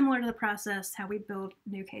 It's similar to the process how we build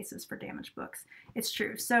new cases for damaged books. It's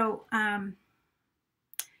true. So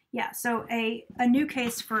yeah, so a new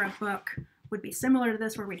case for a book would be similar to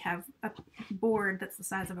this, where we'd have a board that's the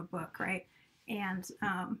size of a book, right? And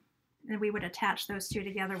then we would attach those two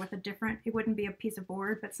together with a different, it wouldn't be a piece of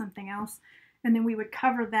board, but something else. And then we would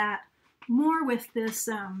cover that more with this,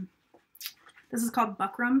 this is called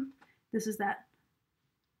buckram. This is that,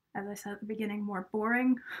 as I said at the beginning, more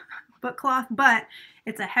boring book cloth, but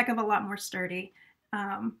it's a heck of a lot more sturdy,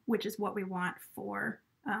 which is what we want for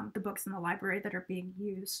the books in the library that are being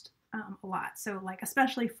used a lot. So like,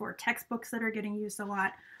 especially for textbooks that are getting used a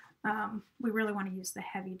lot, we really want to use the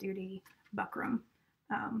heavy duty buckram.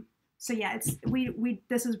 So yeah,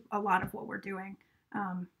 this is a lot of what we're doing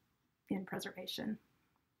in preservation.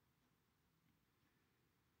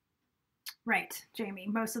 Right, Jamie,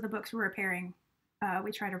 most of the books we're repairing,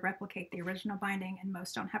 we try to replicate the original binding, and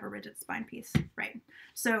most don't have a rigid spine piece, right?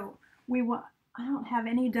 So I don't have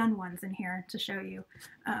any done ones in here to show you,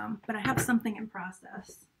 but I have something in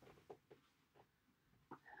process.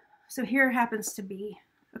 So here happens to be,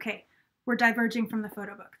 okay, we're diverging from the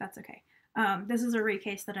photo book, that's okay. This is a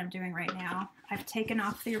recase that I'm doing right now. I've taken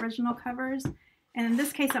off the original covers, and in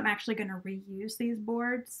this case I'm actually going to reuse these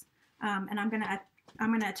boards, and I'm going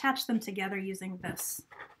to attach them together using this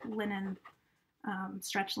linen,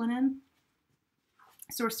 stretch linen.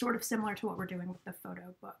 So we're sort of similar to what we're doing with the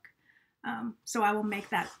photo book. So I will make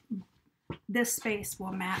this space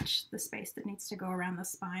will match the space that needs to go around the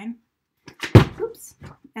spine. oops,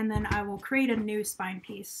 and then I will create a new spine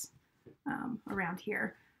piece around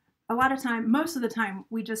here. A lot of time, most of the time,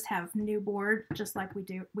 we just have new board, just like we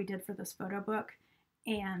did for this photo book,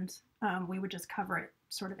 and we would just cover it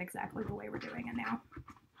sort of exactly the way we're doing it now.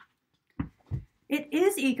 It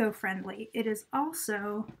is eco-friendly. It is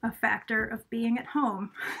also a factor of being at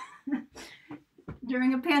home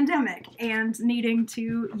during a pandemic and needing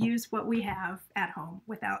to use what we have at home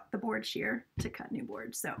without the board shear to cut new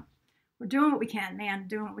boards. So we're doing what we can, man,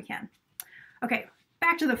 doing what we can. Okay,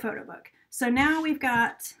 back to the photo book. So now we've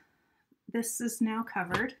got, this is now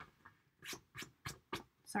covered.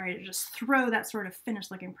 Sorry to just throw that sort of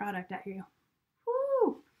finished looking product at you.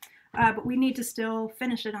 Woo! But we need to still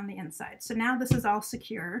finish it on the inside. So now this is all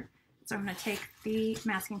secure. So I'm going to take the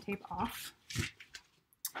masking tape off.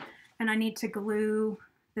 And I need to glue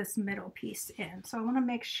this middle piece in. So I want to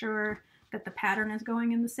make sure that the pattern is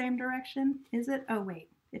going in the same direction. Is it? Oh wait,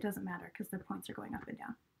 it doesn't matter because the points are going up and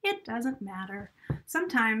down. It doesn't matter.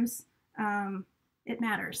 Sometimes it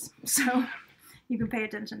matters. So you can pay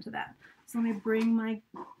attention to that. So let me bring my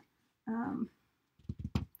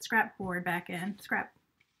scrap board back in, scrap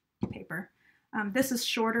paper. This is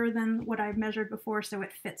shorter than what I've measured before, so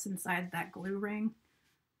it fits inside that glue ring.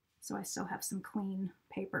 So I still have some clean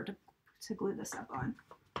paper to glue this up on.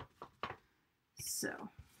 So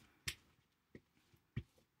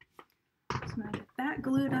I'm going to get that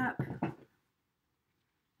glued up and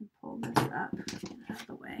pull this up, get it out of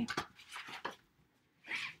the way.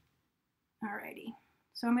 Alrighty,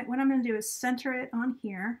 so what I'm going to do is center it on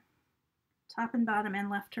here, top and bottom and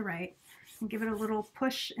left to right, and give it a little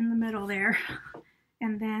push in the middle there.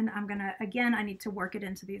 And then I'm going to, again, I need to work it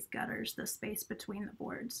into these gutters, the space between the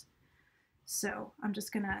boards. So I'm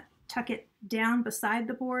just going to tuck it down beside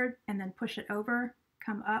the board and then push it over,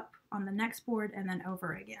 come up on the next board, and then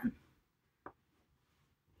over again.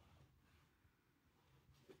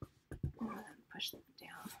 And then push it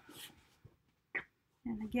down.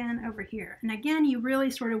 And again over here. And again, you really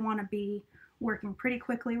sort of want to be working pretty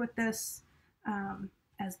quickly with this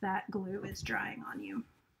as that glue is drying on you.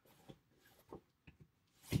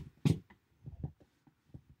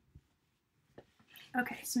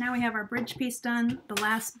 Okay, so now we have our bridge piece done. The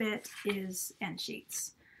last bit is end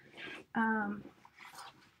sheets.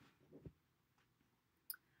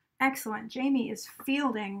 Excellent. Jamie is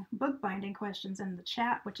fielding bookbinding questions in the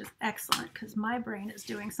chat, which is excellent because my brain is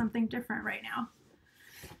doing something different right now.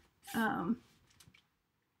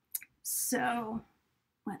 So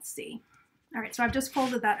let's see. All right, so I've just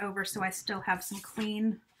folded that over so I still have some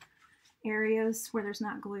clean areas where there's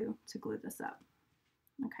not glue to glue this up.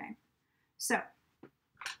 Okay, so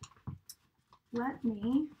let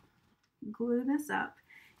me glue this up.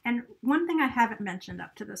 And one thing I haven't mentioned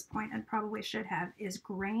up to this point and probably should have is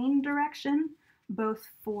grain direction, both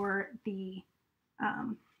for the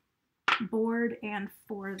board and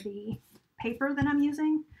for the paper that I'm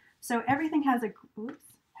using. So everything has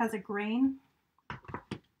a grain.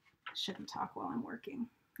 I shouldn't talk while I'm working.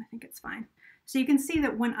 I think it's fine. So you can see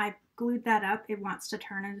that when I glued that up, it wants to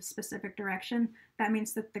turn in a specific direction. That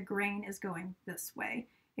means that the grain is going this way.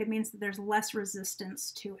 It means that there's less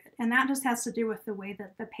resistance to it. And that just has to do with the way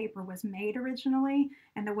that the paper was made originally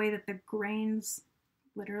and the way that the grains,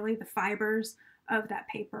 literally the fibers of that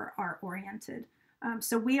paper are oriented.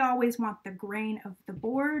 So we always want the grain of the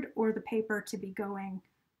board or the paper to be going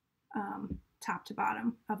top to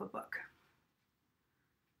bottom of a book.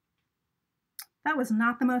 That was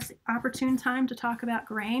not the most opportune time to talk about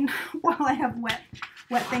grain while I have wet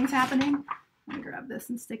things happening. Let me grab this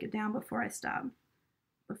and stick it down before I stop,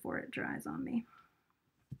 before it dries on me.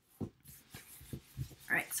 All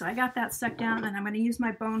right, so I got that stuck down and I'm going to use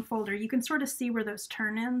my bone folder. You can sort of see where those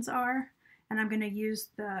turn-ins are, and I'm going to use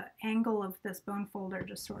the angle of this bone folder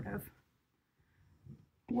to sort of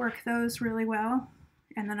work those really well.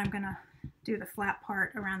 And then I'm going to do the flat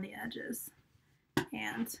part around the edges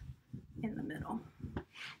and in the middle.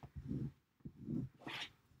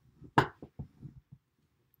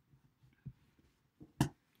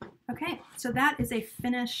 Okay, so that is a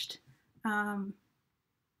finished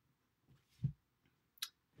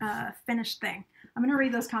finished thing. I'm going to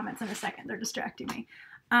read those comments in a second. They're distracting me.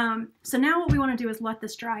 So now what we want to do is let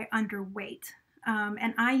this dry under weight.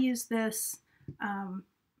 And I use this,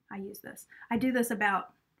 I do this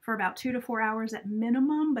for about 2 to 4 hours at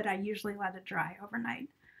minimum, but I usually let it dry overnight.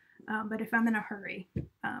 But if I'm in a hurry,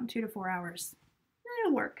 2 to 4 hours,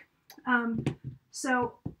 it'll work.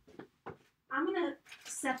 So I'm going to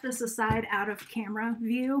set this aside out of camera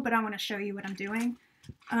view, but I want to show you what I'm doing.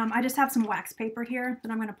 I just have some wax paper here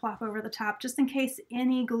that I'm going to plop over the top just in case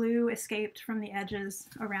any glue escaped from the edges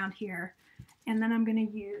around here. And then I'm going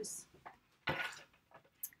to use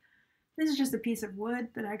This is just a piece of wood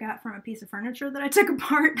that I got from a piece of furniture that I took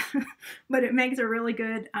apart, but it makes a really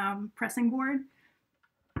good pressing board.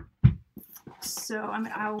 So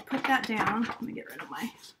I will put that down. Let me get rid of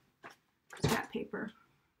my scrap paper.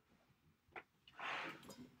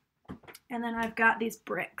 And then I've got these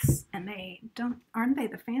bricks, and aren't they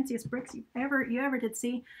the fanciest bricks you ever did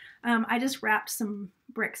see? I just wrapped some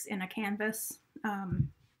bricks in a canvas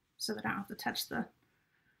so that I don't have to touch the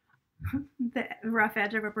rough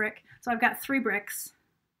edge of a brick. So I've got 3 bricks,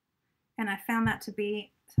 and I found that to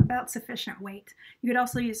be about sufficient weight. You could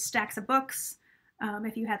also use stacks of books.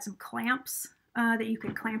 If you had some clamps that you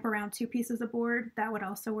could clamp around 2 pieces of board, that would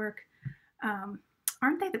also work.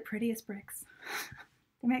 Aren't they the prettiest bricks?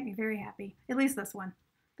 They make me very happy. At least this one.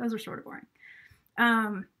 Those are sort of boring.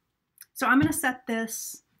 So I'm going to set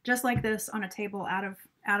this just like this on a table out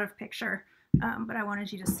of picture, but I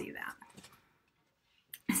wanted you to see that.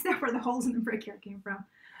 Is that where the holes in the brickyard came from?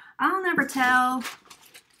 I'll never tell,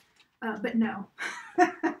 but no.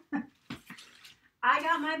 I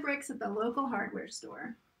got my bricks at the local hardware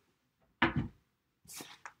store.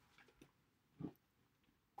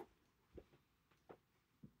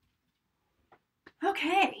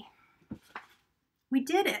 Okay, we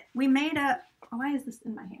did it. We made why is this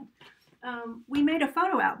in my hand? We made a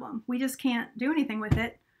photo album. We just can't do anything with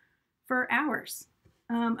it for hours.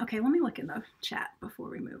 Okay, let me look in the chat before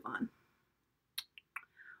we move on.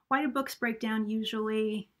 Why do books break down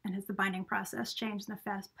usually, and has the binding process changed in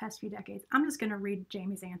the past few decades? I'm just going to read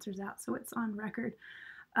Jamie's answers out so it's on record.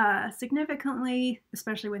 Significantly,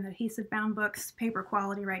 especially with adhesive bound books, paper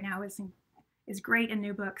quality right now is great in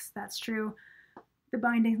new books. That's true. The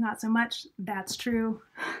binding's not so much. That's true.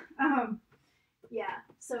 Yeah,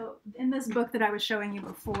 so in this book that I was showing you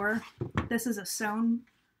before, this is a sewn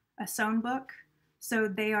book. So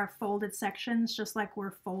they are folded sections, just like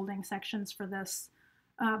we're folding sections for this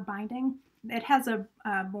binding. It has a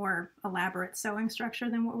more elaborate sewing structure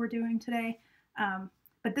than what we're doing today.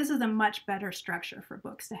 But this is a much better structure for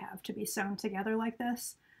books to be sewn together like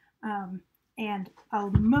this. And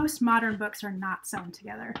most modern books are not sewn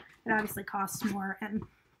together. It obviously costs more and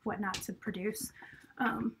whatnot to produce.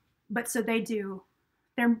 But so they do,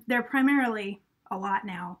 they're primarily a lot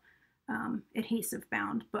now adhesive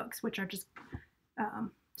bound books, which are just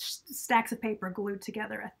stacks of paper glued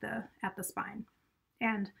together at the spine.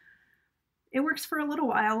 And it works for a little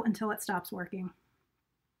while until it stops working.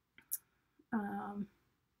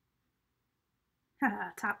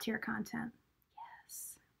 Top tier content.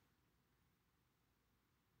 Yes.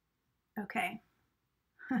 Okay.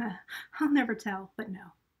 I'll never tell, but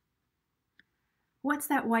no. What's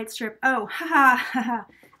that white strip? Oh, haha.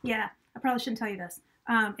 Yeah, I probably shouldn't tell you this.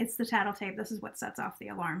 It's the tattle tape. This is what sets off the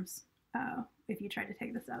alarms if you try to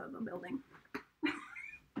take this out of the building.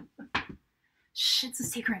 Shh, it's a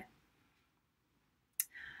secret.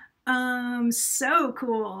 So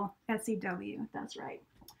cool. SCW, that's right.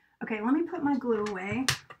 Okay, let me put my glue away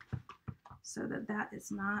so that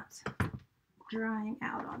is not drying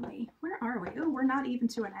out on me. Where are we? Oh, we're not even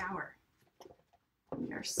to an hour.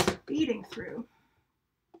 We are speeding through.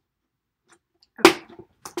 Okay.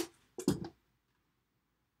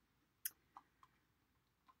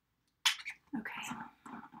 Okay.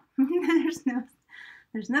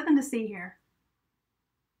 There's nothing to see here.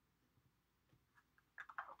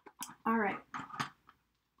 All right.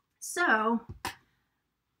 So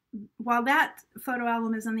while that photo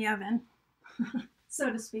album is in the oven,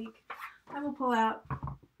 so to speak, I will pull out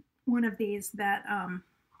one of these that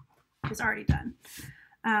is already done.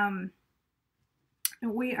 And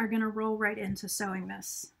we are going to roll right into sewing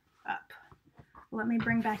this up. Let me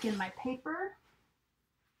bring back in my paper.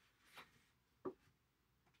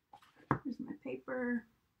 Here's my paper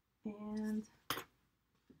and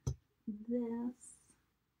this.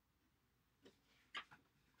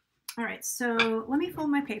 All right, so let me fold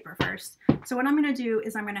my paper first. So what I'm going to do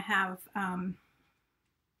is I'm going to have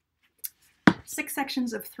 6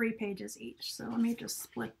 sections of 3 pages each. So let me just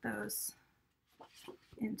split those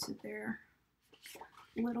into their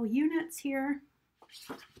little units here.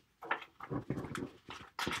 All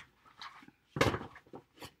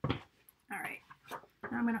right,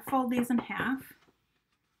 now I'm going to fold these in half.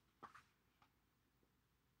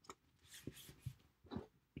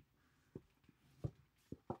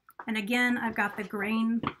 And again, I've got the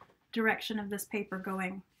grain direction of this paper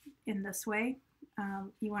going in this way.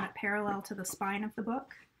 You want it parallel to the spine of the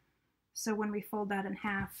book. So when we fold that in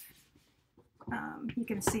half, you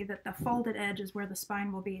can see that the folded edge is where the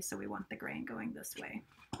spine will be, so we want the grain going this way.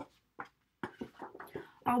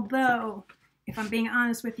 Although, if I'm being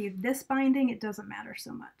honest with you, this binding, it doesn't matter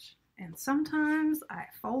so much. And sometimes I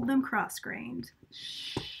fold them cross-grained.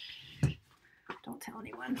 Don't tell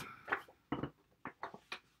anyone.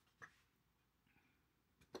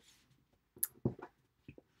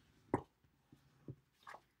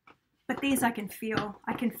 But these I can feel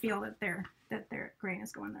that their grain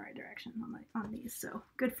is going the right direction on these, so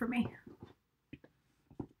good for me.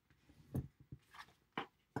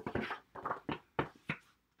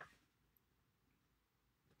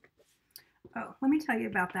 Oh, let me tell you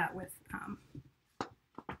about that with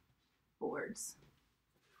boards.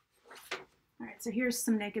 All right, so here's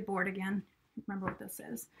some naked board again. Remember what this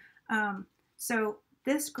is. So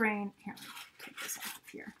this grain, here, let me take this off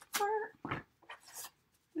here.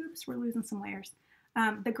 Oops, we're losing some layers.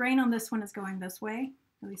 The grain on this one is going this way,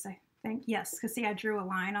 at least I think. Yes, because see, I drew a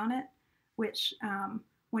line on it, which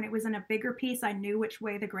when it was in a bigger piece, I knew which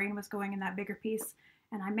way the grain was going in that bigger piece.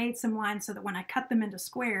 And I made some lines so that when I cut them into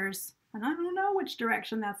squares, and I don't know which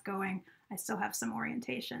direction that's going, I still have some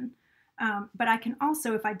orientation. But I can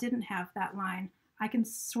also, if I didn't have that line, I can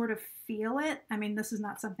sort of feel it. I mean, this is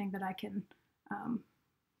not something that I can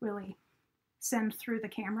really send through the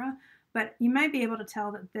camera, but you might be able to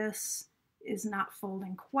tell that this is not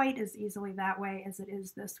folding quite as easily that way as it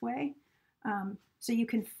is this way. So you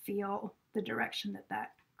can feel the direction that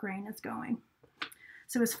that grain is going.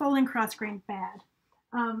 So is folding cross grain bad?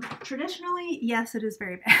 Traditionally, yes, it is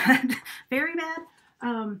very bad. Very bad.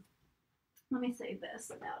 Let me say this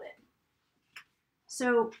about it.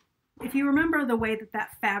 So if you remember the way that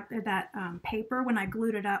paper, when I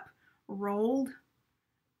glued it up, rolled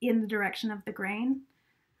in the direction of the grain,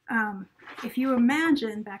 if you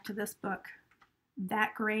imagine, back to this book,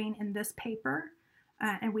 that grain in this paper,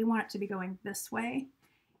 and we want it to be going this way,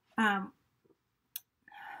 it's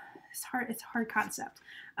a hard concept.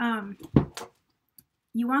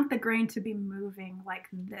 You want the grain to be moving like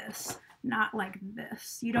this, not like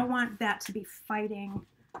this. You don't want that to be fighting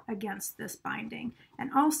against this binding.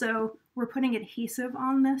 And also, we're putting adhesive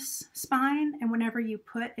on this spine, and whenever you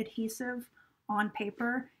put adhesive on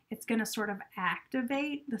paper, it's going to sort of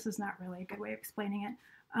activate, this is not really a good way of explaining it,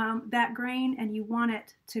 that grain, and you want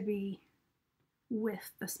it to be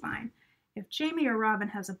with the spine. If Jamie or Robin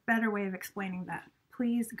has a better way of explaining that,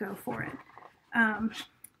 please go for it.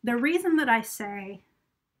 The reason that I say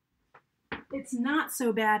it's not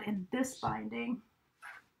so bad in this binding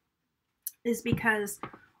is because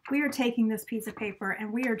we are taking this piece of paper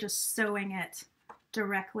and we are just sewing it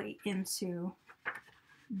directly into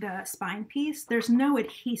the spine piece. There's no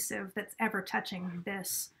adhesive that's ever touching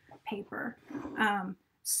this paper.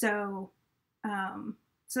 So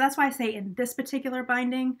that's why I say in this particular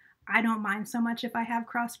binding, I don't mind so much if I have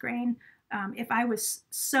cross grain. If I was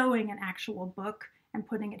sewing an actual book and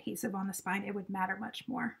putting adhesive on the spine, it would matter much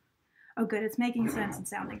more. Oh, good. It's making sense and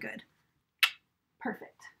sounding good.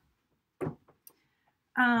 Perfect.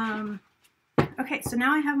 Okay, so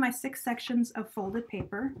now I have my 6 sections of folded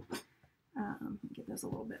paper. Give this a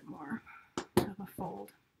little bit more of a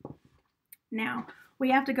fold. Now,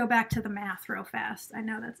 we have to go back to the math real fast. I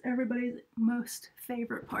know that's everybody's most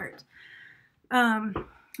favorite part. I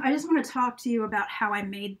just want to talk to you about how I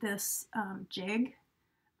made this jig.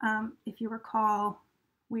 If you recall,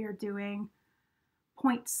 we are doing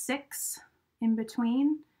 0.6 in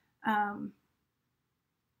between.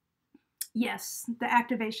 Yes, the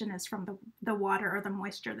activation is from the water or the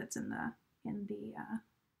moisture that's in the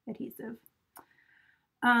adhesive.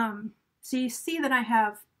 So you see that I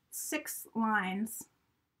have 6 lines.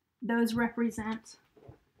 Those represent,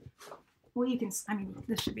 well, you can, I mean,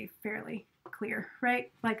 this should be fairly clear,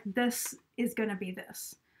 right? Like this is going to be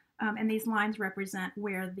this. And these lines represent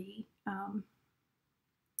where the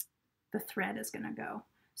thread is going to go.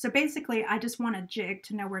 So basically, I just want a jig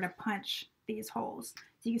to know where to punch these holes.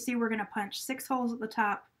 So you see we're going to punch 6 holes at the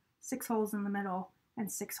top, 6 holes in the middle,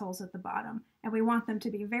 and 6 holes at the bottom. And we want them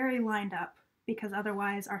to be very lined up because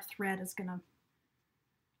otherwise our thread is going to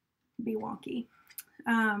be wonky.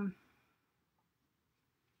 Oh,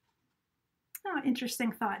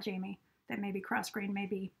 interesting thought, Jamie, that maybe cross grain may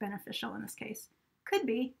be beneficial in this case. Could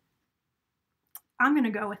be. I'm going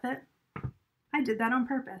to go with it. I did that on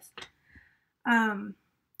purpose.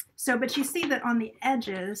 But you see that on the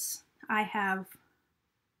edges, I have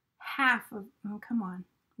half of, oh, come on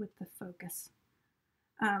with the focus.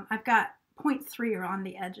 I've got 0.3 on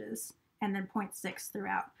the edges and then 0.6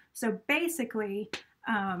 throughout. So basically,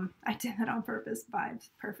 I did that on purpose, vibes,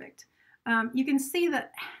 perfect. You can see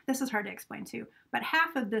that, this is hard to explain too, but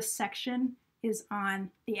half of this section is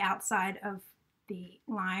on the outside of the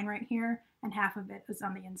line right here, and half of it is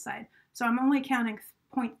on the inside. So I'm only counting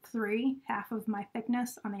 0.3, half of my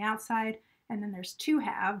thickness on the outside, and then there's 2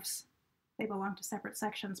 halves. They belong to separate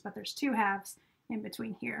sections, but there's 2 halves in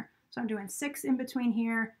between here. So I'm doing 6 in between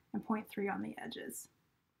here and 0.3 on the edges.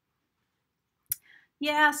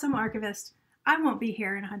 Yeah, some archivist. I won't be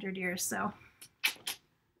here in 100 years, so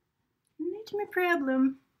not my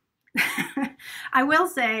problem. I will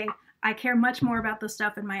say I care much more about the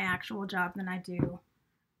stuff in my actual job than I do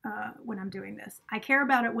when I'm doing this. I care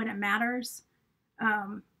about it when it matters,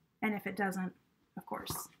 and if it doesn't, of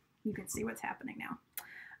course, you can see what's happening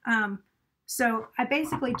now. So I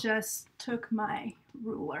basically just took my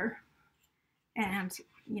ruler and,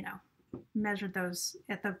 you know, measured those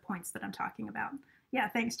at the points that I'm talking about. Yeah,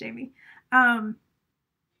 thanks, Jamie.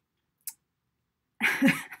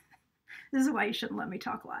 This is why you shouldn't let me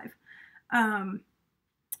talk live.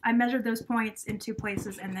 I measured those points in 2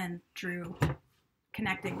 places and then drew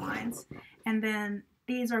connecting lines. And then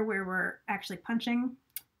these are where we're actually punching.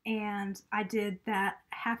 And I did that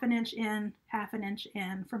 1/2 inch in, 1/2 inch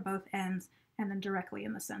in from both ends, and then directly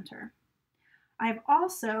in the center. I've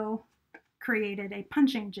also created a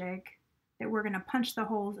punching jig that we're going to punch the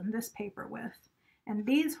holes in this paper with. And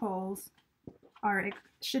these holes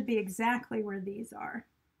should be exactly where these are.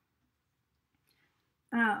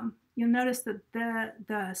 You'll notice that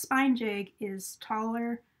the spine jig is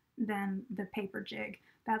taller than the paper jig.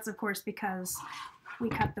 That's of course because we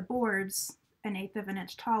cut the boards 1/8 of an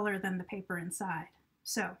inch taller than the paper inside.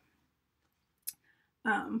 So,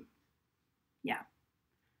 yeah.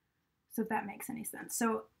 So if that makes any sense.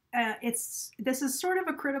 So this is sort of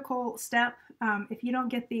a critical step. If you don't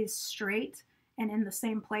get these straight and in the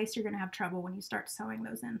same place, you're going to have trouble when you start sewing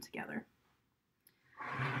those in together.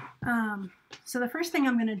 So the first thing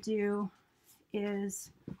I'm going to do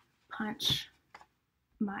is punch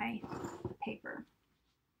my paper.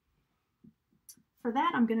 For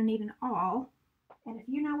that, I'm going to need an awl. And if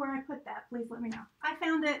you know where I put that, please let me know. I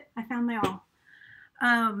found it. I found my awl.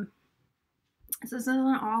 So this is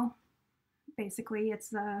an awl. Basically,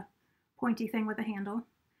 it's a pointy thing with a handle.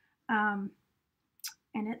 And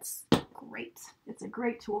it's great. It's a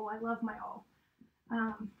great tool. I love my awl.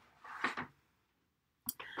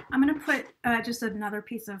 I'm going to put just another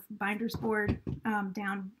piece of binder's board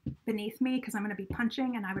down beneath me because I'm going to be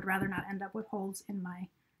punching and I would rather not end up with holes in my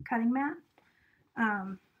cutting mat.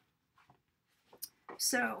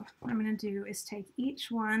 So what I'm going to do is take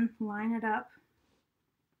each one, line it up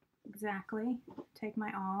exactly, take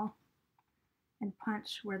my awl, and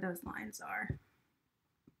punch where those lines are.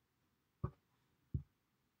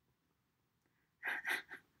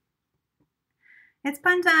 It's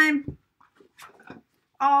pun time.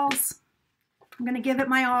 Alls. I'm going to give it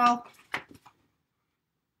my all.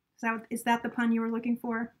 Is that the pun you were looking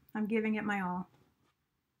for? I'm giving it my all.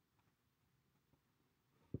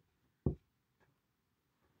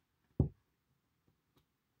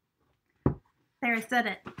 There, I said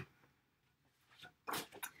it.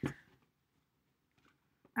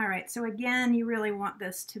 All right, so again, you really want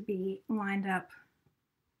this to be lined up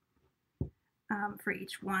for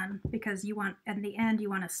each one because you want, in the end, you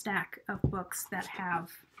want a stack of books that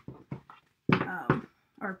have,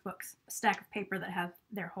 or books, a stack of paper that have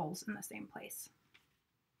their holes in the same place.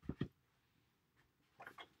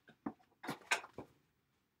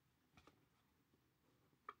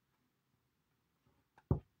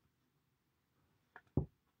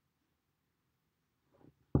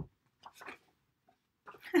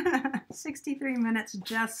 $63 minutes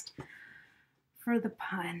just for the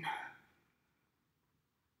pun.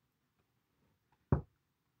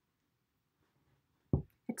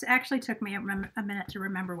 It actually took me a minute to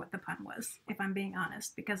remember what the pun was, if I'm being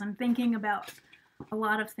honest, because I'm thinking about a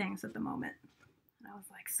lot of things at the moment. And I was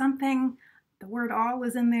like, something, the word all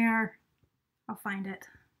was in there. I'll find it.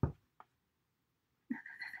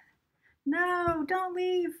 No, don't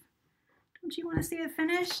leave. Don't you want to see it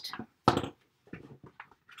finished?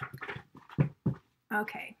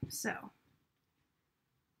 Okay, so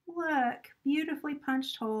look, beautifully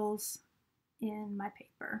punched holes in my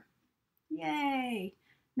paper. Yay!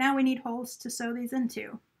 Now we need holes to sew these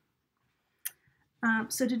into.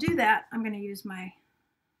 So to do that, I'm going to use my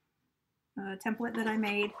template that I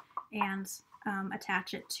made and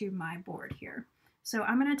attach it to my board here. So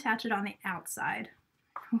I'm going to attach it on the outside.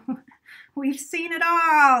 We've seen it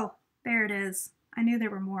all! There it is. I knew there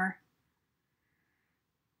were more.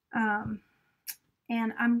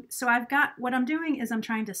 And so I've got, what I'm doing is I'm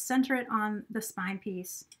trying to center it on the spine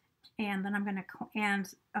piece, and then I'm going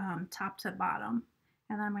to, top to bottom,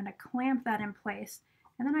 and then I'm going to clamp that in place.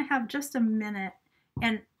 And then I have just a minute,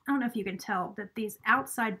 and I don't know if you can tell that these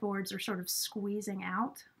outside boards are sort of squeezing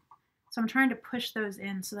out. So I'm trying to push those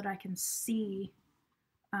in so that I can see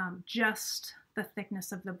just the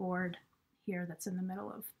thickness of the board here that's in the middle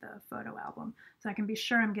of the photo album. So I can be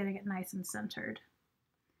sure I'm getting it nice and centered.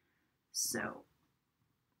 So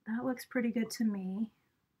that looks pretty good to me.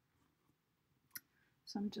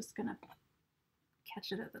 So I'm just gonna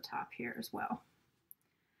catch it at the top here as well.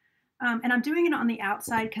 And I'm doing it on the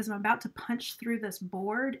outside because I'm about to punch through this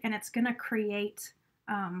board, and it's gonna create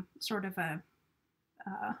sort of a,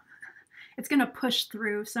 it's gonna push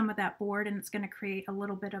through some of that board, and it's gonna create a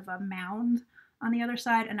little bit of a mound on the other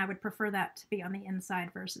side, and I would prefer that to be on the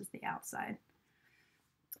inside versus the outside.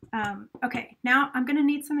 Okay, now I'm gonna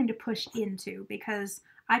need something to push into because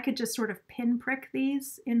I could just sort of pinprick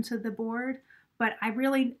these into the board, but I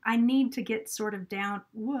need to get sort of down,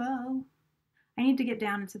 whoa, I need to get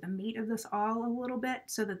down into the meat of this all a little bit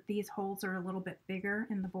so that these holes are a little bit bigger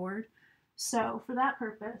in the board. So for that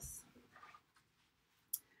purpose,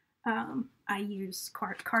 I use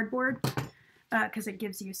cardboard because it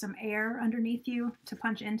gives you some air underneath you to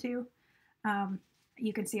punch into.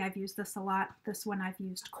 You can see I've used this a lot. This one I've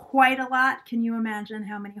used quite a lot. Can you imagine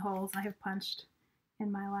how many holes I have punched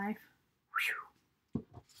in my life?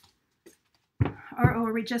 Or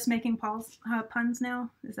are we just making puns now?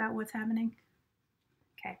 Is that what's happening?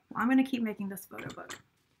 Okay, well, I'm going to keep making this photo book.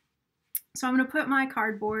 So I'm going to put my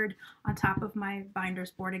cardboard on top of my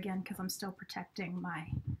binder's board again because I'm still protecting my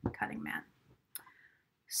cutting mat.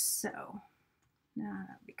 So,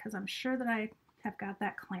 because I'm sure that I have got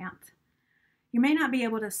that clamped. You may not be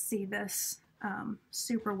able to see this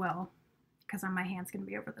super well because my hand's going to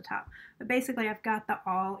be over the top. But basically I've got the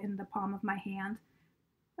awl in the palm of my hand.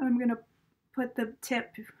 I'm going to put the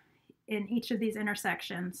tip in each of these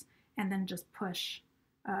intersections and then just push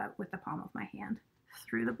with the palm of my hand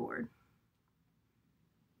through the board.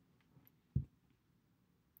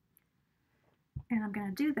 And I'm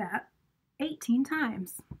going to do that 18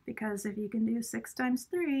 times because if you can do 6 times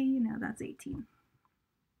 3, you know that's 18.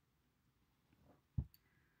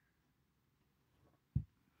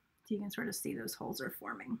 So you can sort of see those holes are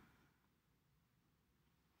forming.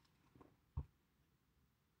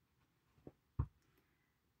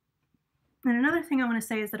 And another thing I want to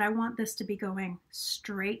say is that I want this to be going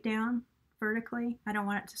straight down vertically. I don't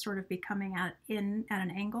want it to sort of be coming in at an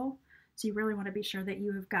angle. So you really want to be sure that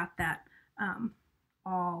you have got that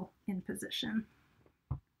all in position.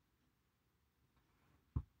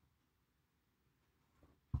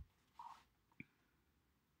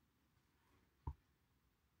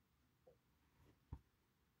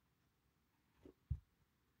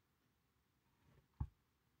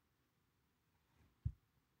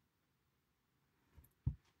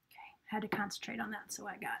 Had to concentrate on that, so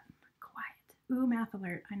I got quiet. Ooh, math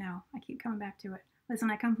alert. I know. I keep coming back to it.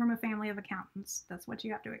 Listen, I come from a family of accountants. That's what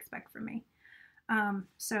you have to expect from me. While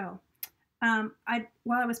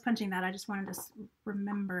I was punching that, I just wanted to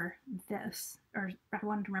remember this, or I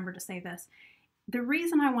wanted to remember to say this. The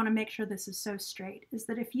reason I want to make sure this is so straight is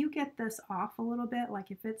that if you get this off a little bit,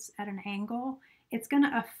 like if it's at an angle, it's going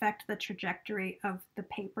to affect the trajectory of the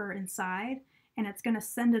paper inside, and it's going to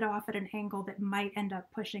send it off at an angle that might end up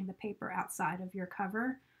pushing the paper outside of your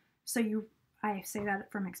cover. So I say that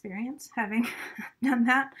from experience, having done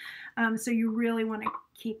that. So you really want to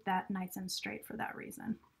keep that nice and straight for that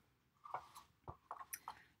reason.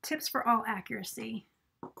 Tips for all accuracy.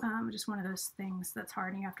 Just one of those things that's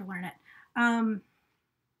hard and you have to learn it.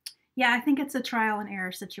 Yeah, I think it's a trial and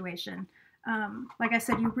error situation. Like I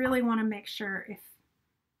said, you really want to make sure if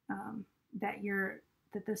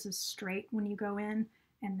that this is straight when you go in,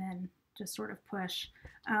 and then just sort of push.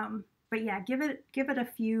 But yeah, give it a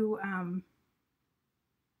few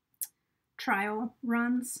trial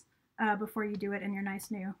runs before you do it in your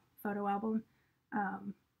nice new photo album,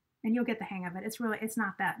 and you'll get the hang of it. It's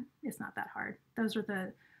not that hard. Those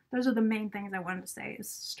are the main things I wanted to say, is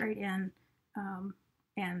straight in,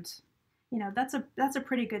 and you know that's a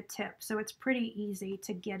pretty good tip. So it's pretty easy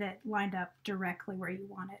to get it lined up directly where you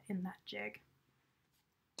want it in that jig.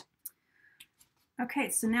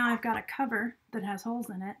 Okay, so now I've got a cover that has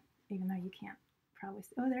holes in it, even though you can't probably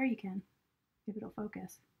see. Oh, there you can, if it'll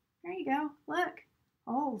focus. There you go, look,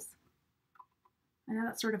 holes. I know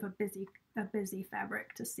that's sort of a busy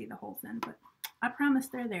fabric to see the holes in, but I promise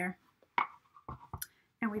they're there.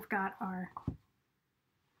 And we've got our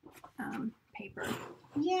paper.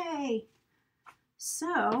 Yay!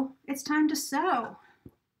 So it's time to sew.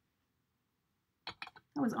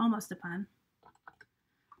 That was almost a pun.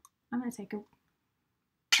 I'm going to take a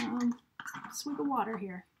swig of water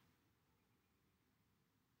here.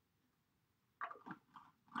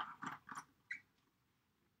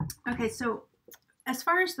 Okay, so as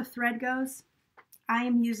far as the thread goes, I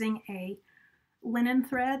am using a linen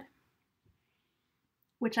thread,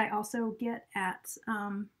 which I also get at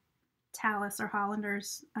Tallis or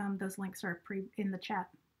Hollander's. Those links are in the chat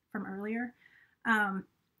from earlier.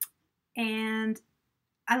 and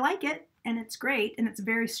I like it, and it's great, and it's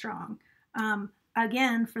very strong.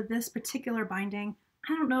 Again, for this particular binding,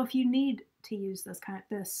 I don't know if you need to use this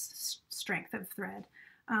strength of thread,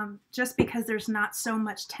 just because there's not so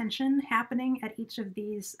much tension happening at each of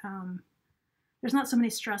these. There's not so many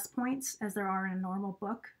stress points as there are in a normal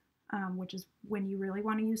book, which is when you really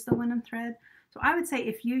want to use the linen thread. So I would say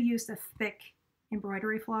if you use the thick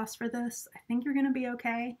embroidery floss for this, I think you're going to be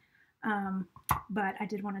okay. But I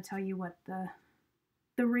did want to tell you what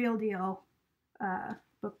the real deal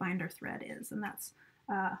bookbinder thread is, and that's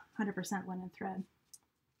 100% linen thread.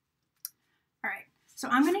 All right, so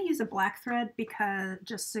I'm going to use a black thread because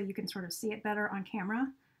just so you can sort of see it better on camera.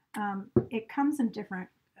 It comes in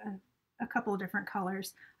a couple of different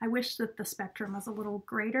colors. I wish that the spectrum was a little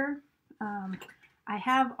greater. I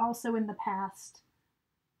have also in the past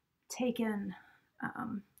taken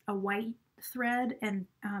a white thread and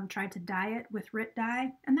tried to dye it with RIT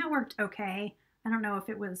dye, and that worked okay. I don't know if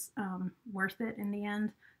it was worth it in the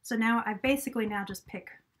end. So now I basically now just pick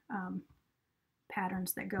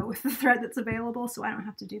patterns that go with the thread that's available, so I don't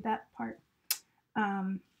have to do that part.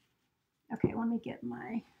 Okay, let me get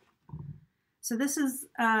my... So this is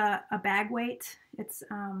a bag weight. It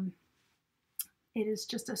is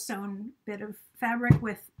just a sewn bit of fabric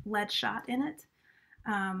with lead shot in it.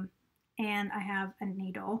 And I have a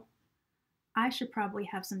needle. I should probably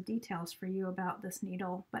have some details for you about this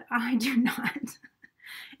needle, but I do not.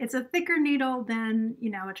 It's a thicker needle than, you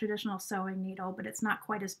know, a traditional sewing needle, but it's not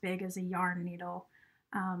quite as big as a yarn needle.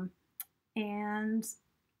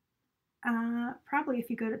 Probably if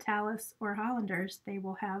you go to Tallis or Hollanders, they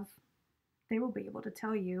will be able to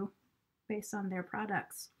tell you, based on their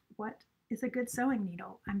products, what is a good sewing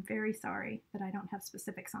needle. I'm very sorry that I don't have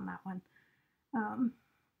specifics on that one.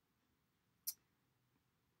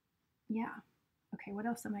 Yeah. Okay, what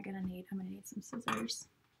else am I going to need? I'm going to need some scissors.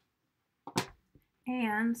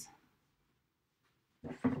 And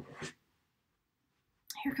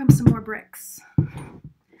here comes some more bricks.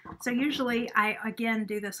 So usually I, again,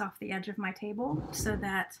 do this off the edge of my table so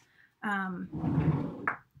that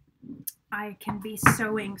I can be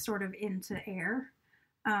sewing sort of into air.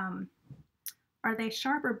 Are they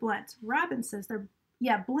sharp or blunt? Robin says they're,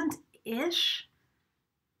 yeah, blunt-ish.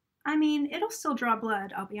 I mean, it'll still draw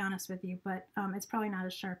blood, I'll be honest with you, but it's probably not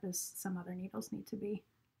as sharp as some other needles need to be.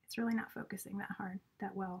 It's really not focusing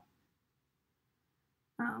that well.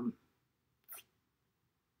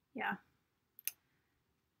 Yeah.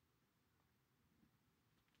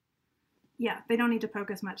 Yeah, they don't need to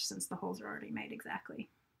poke as much since the holes are already made exactly.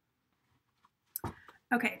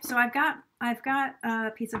 Okay, so I've got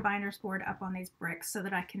a piece of binder's board up on these bricks so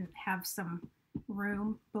that I can have some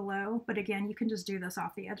room below, but again, you can just do this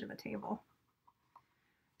off the edge of a table.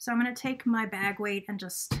 So I'm going to take my bag weight and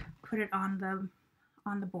just put it on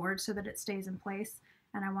the board so that it stays in place,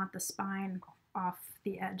 and I want the spine off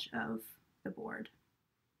the edge of the board.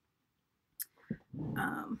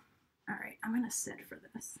 All right, I'm going to sit for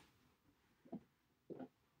this.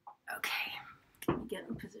 Okay, let me get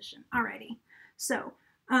in position. Alrighty, so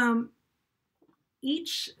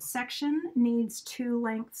each section needs 2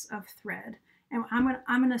 lengths of thread, and I'm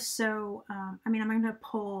gonna sew. I'm gonna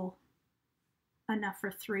pull enough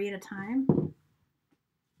for 3 at a time.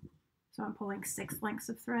 So I'm pulling 6 lengths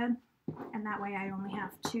of thread, and that way I only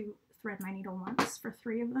have to thread my needle once for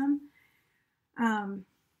 3 of them.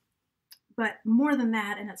 But more than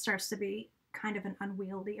that, and it starts to be kind of an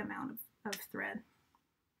unwieldy amount of thread.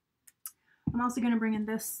 I'm also going to bring in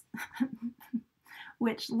this,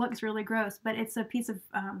 which looks really gross, but it's a piece of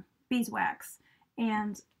beeswax.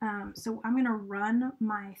 And so I'm going to run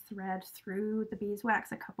my thread through the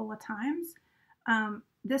beeswax a couple of times.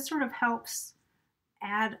 This sort of helps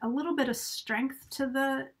add a little bit of strength to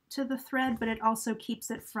the thread, but it also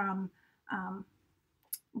keeps it from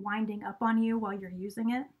winding up on you while you're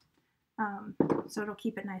using it. So it'll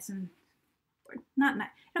keep it nice and, not nice,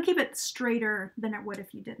 it'll keep it straighter than it would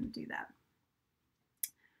if you didn't do that.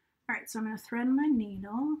 All right, so I'm going to thread my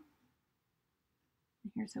needle.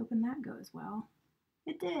 Here's hoping that goes well.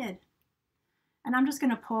 It did. And I'm just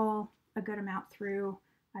going to pull a good amount through.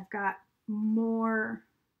 I've got more,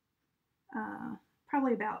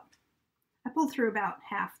 probably about, I pulled through about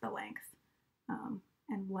half the length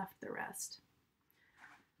and left the rest.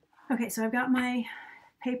 Okay, so I've got my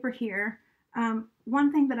paper here.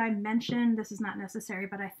 One thing that I mentioned, this is not necessary,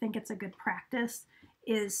 but I think it's a good practice,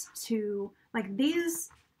 is to, like these,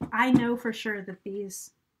 I know for sure that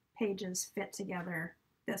these pages fit together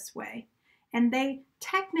this way. And they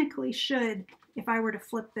technically should, if I were to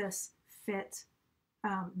flip this, fit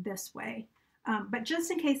this way. But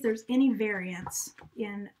just in case there's any variance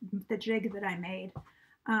in the jig that I made,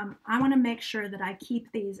 I want to make sure that I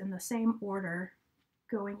keep these in the same order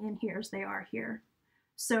going in here as they are here.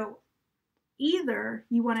 So either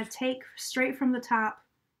you want to take straight from the top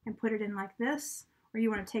and put it in like this, or you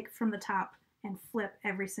want to take from the top and flip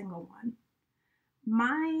every single one.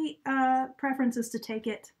 My preference is to take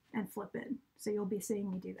it and flip it. So you'll be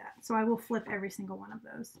seeing me do that. So I will flip every single one of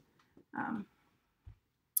those.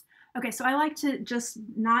 Okay, so I like to just,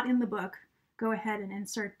 not in the book, go ahead and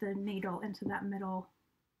insert the needle into that middle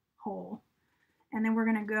hole. And then we're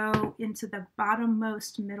going to go into the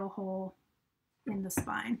bottommost middle hole in the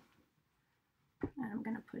spine. And I'm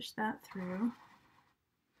going to push that through.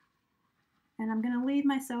 And I'm going to leave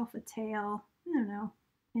myself a tail, I don't know,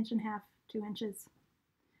 1.5 inches, 2 inches.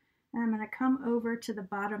 And I'm going to come over to the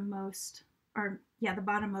bottommost, or yeah, the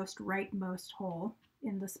bottommost rightmost hole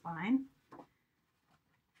in the spine.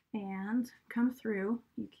 And come through.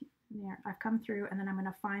 I've come through, and then I'm going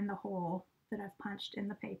to find the hole that I've punched in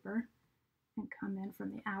the paper and come in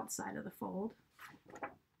from the outside of the fold.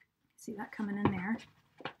 See that coming in there.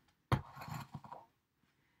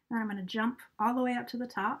 Then I'm going to jump all the way up to the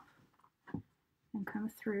top and come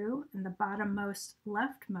through in the bottommost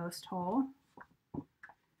leftmost hole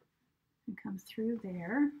and come through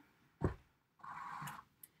there.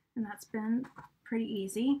 And that's been pretty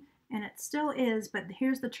easy. And it still is, but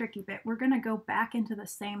here's the tricky bit. We're going to go back into the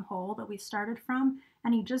same hole that we started from,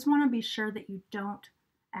 and you just want to be sure that you don't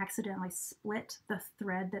accidentally split the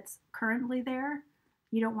thread that's currently there.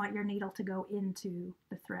 You don't want your needle to go into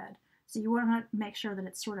the thread. So you want to make sure that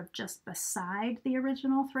it's sort of just beside the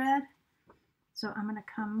original thread. So I'm going to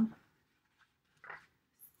come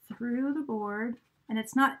through the board, and it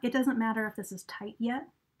doesn't matter if this is tight yet.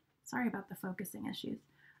 Sorry about the focusing issues.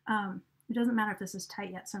 It doesn't matter if this is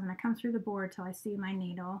tight yet, so I'm going to come through the board till I see my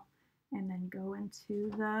needle and then go into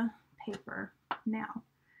the paper. Now,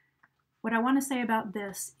 what I want to say about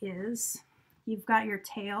this is you've got your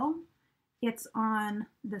tail. It's on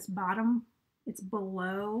this bottom. It's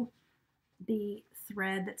below the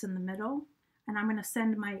thread that's in the middle. And I'm going to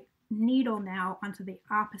send my needle now onto the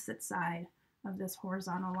opposite side of this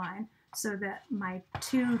horizontal line so that my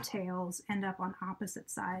two tails end up on opposite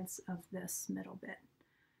sides of this middle bit.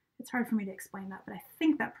 It's hard for me to explain that, but I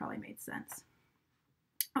think that probably made sense.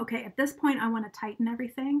 Okay, at this point I want to tighten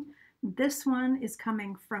everything. This one is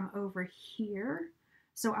coming from over here,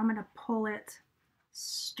 so I'm going to pull it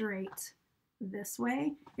straight this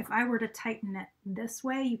way. If I were to tighten it this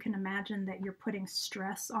way, you can imagine that you're putting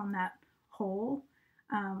stress on that hole.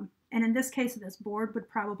 And in this case, this board would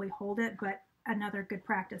probably hold it, but another good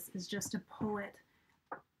practice is just to pull it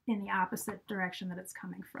in the opposite direction that it's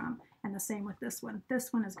coming from. And the same with this one.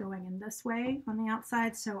 This one is going in this way on the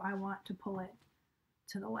outside, so I want to pull it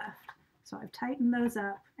to the left. So I've tightened those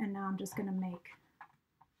up, and now I'm just going to make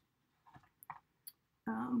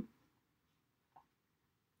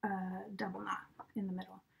a double knot in the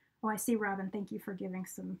middle. Oh, I see, Robin. Thank you for giving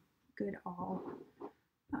some good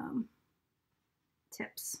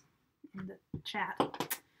tips in the chat.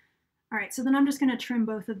 All right, so then I'm just going to trim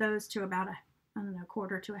both of those to about a, I don't know,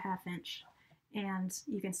 1/4 to a 1/2 inch. And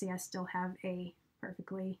you can see I still have a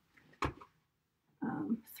perfectly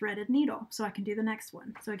threaded needle, so I can do the next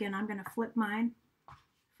one. So again, I'm going to flip mine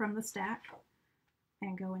from the stack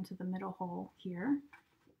and go into the middle hole here,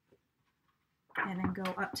 and then go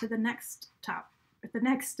up to the next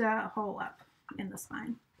hole up in the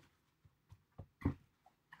spine,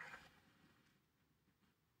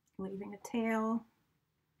 leaving a tail,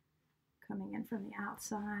 coming in from the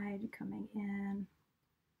outside, coming in,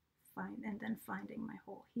 and then finding my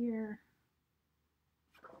hole here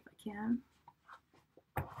if I can.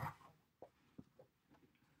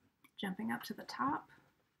 Jumping up to the top.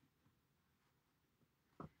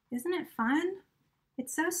 Isn't it fun?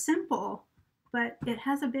 It's so simple, but it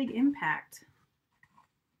has a big impact.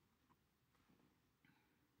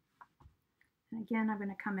 And again, I'm going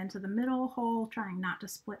to come into the middle hole, trying not to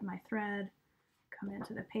split my thread. Come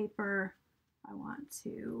into the paper. I want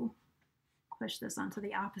to push this onto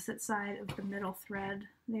the opposite side of the middle thread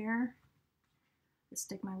there. Just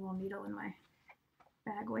stick my little needle in my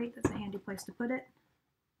bag weight. That's a handy place to put it.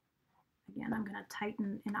 Again, I'm going to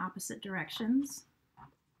tighten in opposite directions.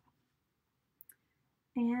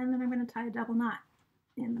 And then I'm going to tie a double knot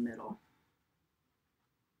in the middle.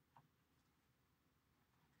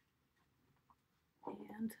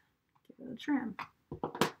 And give it a trim.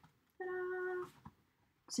 Ta-da!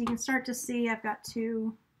 So you can start to see I've got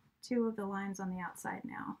two of the lines on the outside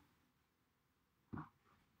now.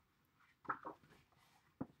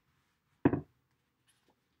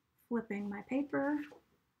 Flipping my paper,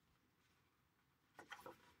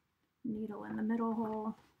 needle in the middle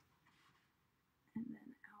hole, and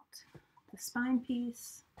then spine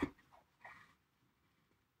piece.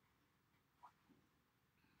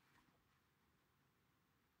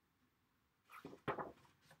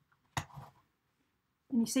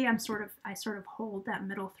 And you see I sort of hold that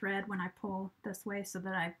middle thread when I pull this way so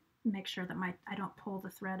that I make sure that I don't pull the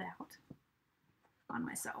thread out on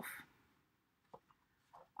myself.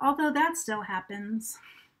 Although that still happens,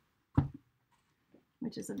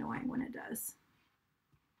 which is annoying when it does.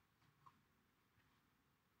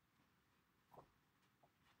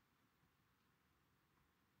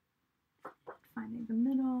 Finding the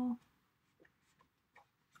middle.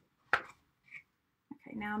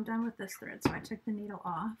 Okay, now I'm done with this thread, so I took the needle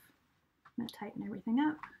off. I'm going to tighten everything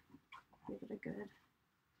up, give it a good.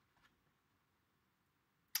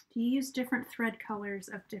 Do you use different thread colors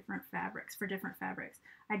of different fabrics for different fabrics?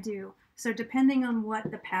 I do. So depending on what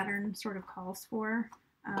the pattern sort of calls for,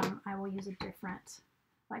 I will use a different,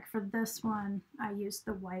 like for this one, I used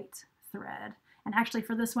the white thread. And actually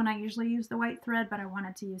for this one, I usually use the white thread, but I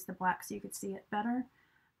wanted to use the black so you could see it better.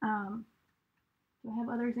 Do I have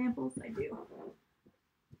other examples? I do.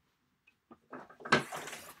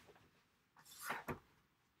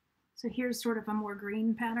 So here's sort of a more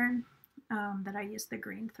green pattern that I use the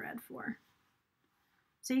green thread for.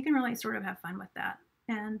 So you can really sort of have fun with that.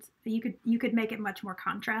 And you could make it much more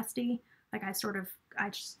contrasty. Like I sort of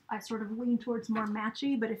lean towards more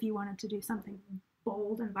matchy, but if you wanted to do something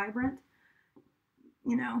bold and vibrant,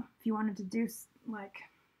 you know, if you wanted to do like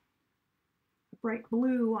a bright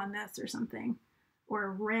blue on this or something, or a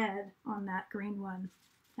red on that green one,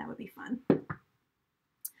 that would be fun. All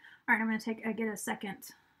right, I'm going to get a second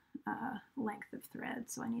length of thread,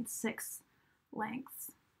 so I need 6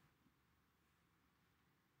 lengths.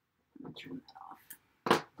 I'm going to trim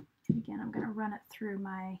that off. And again, I'm going to run it through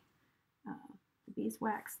my the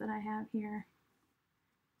beeswax that I have here.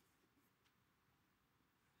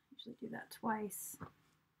 Usually do that twice.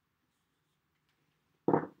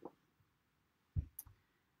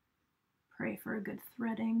 Pray for a good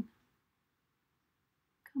threading.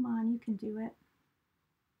 Come on, you can do it.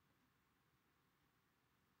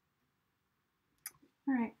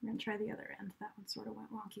 All right, I'm going to try the other end. That one sort of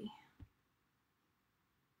went wonky.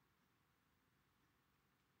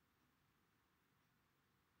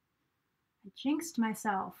 I jinxed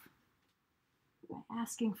myself by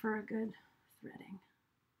asking for a good threading.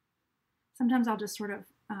 Sometimes I'll just sort of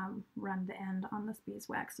run the end on this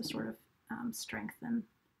beeswax to sort of strengthen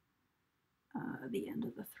the end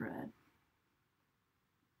of the thread.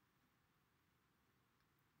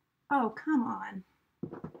 Oh, come on.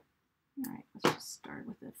 All right, let's just start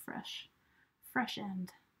with a fresh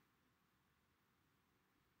end.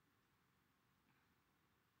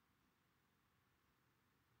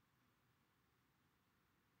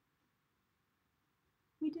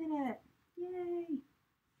 We did it, yay.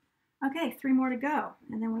 Okay, 3 more to go,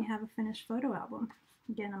 and then we have a finished photo album.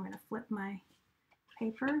 Again, I'm gonna flip my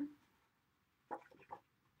paper,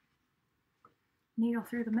 needle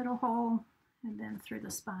through the middle hole, and then through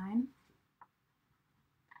the spine.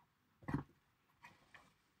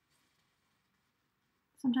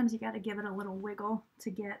 Sometimes you got to give it a little wiggle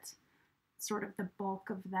to get sort of the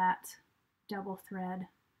bulk of that double thread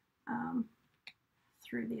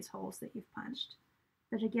through these holes that you've punched.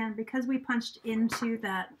 But again, because we punched into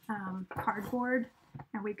that cardboard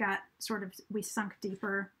and we sunk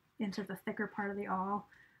deeper into the thicker part of the awl,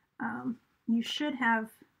 you should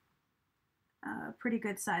have pretty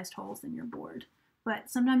good sized holes in your board.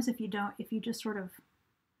 But sometimes if you just sort of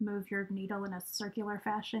move your needle in a circular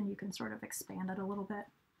fashion, you can sort of expand it a little bit.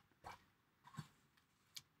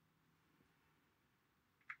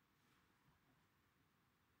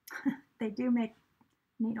 They do make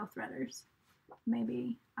needle threaders.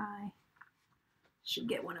 Maybe I should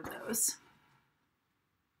get one of those.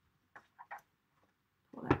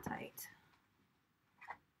 Pull that tight.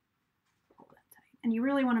 Pull that tight. And you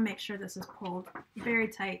really want to make sure this is pulled very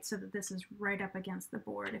tight so that this is right up against the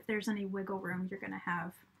board. If there's any wiggle room, you're going to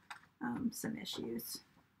have some issues.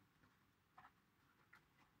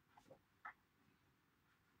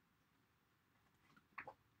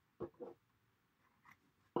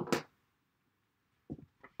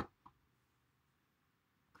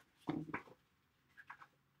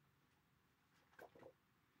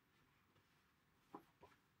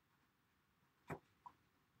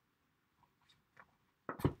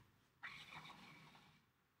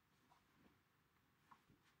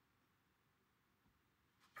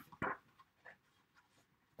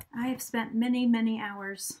 I have spent many, many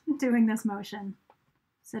hours doing this motion,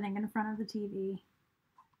 sitting in front of the TV.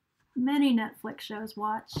 Many Netflix shows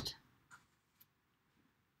watched,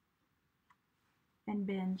 and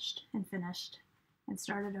binged, and finished, and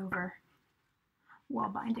started over, while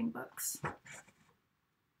binding books.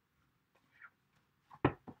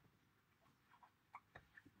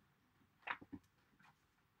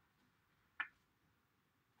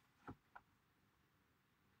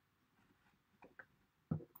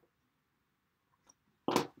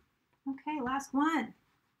 Okay, last one.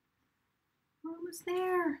 We're almost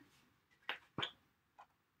there.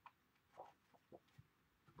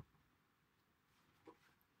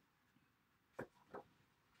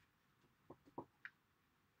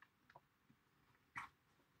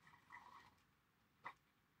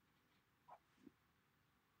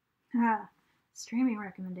 Streaming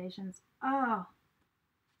recommendations. Oh,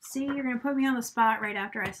 see, you're going to put me on the spot right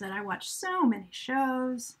after I said I watched so many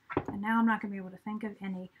shows, and now I'm not going to be able to think of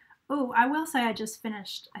any. Oh, I will say I just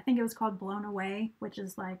finished, I think it was called Blown Away, which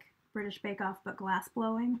is like British Bake Off, but glass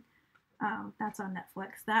blowing. That's on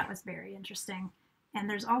Netflix. That was very interesting. And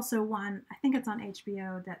there's also one, I think it's on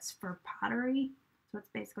HBO, that's for pottery. So it's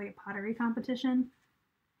basically a pottery competition.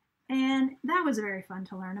 And that was very fun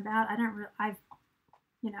to learn about. I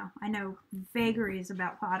know vagaries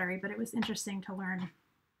about pottery, but it was interesting to learn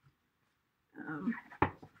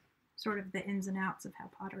sort of the ins and outs of how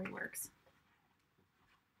pottery works.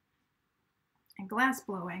 And glass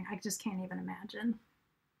blowing, I just can't even imagine.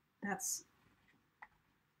 That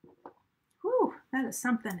is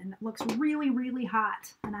something, and it looks really, really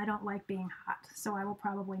hot, and I don't like being hot, so I will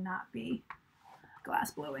probably not be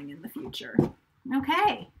glass blowing in the future.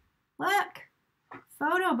 Okay, look,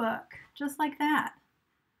 photo book, just like that.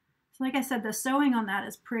 So like I said, the sewing on that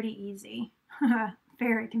is pretty easy.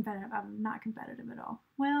 Very competitive. I'm not competitive at all.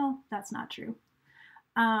 Well, that's not true.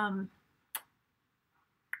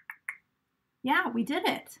 Yeah, we did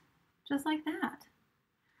it, just like that.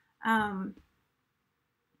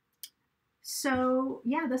 So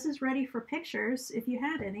yeah, this is ready for pictures if you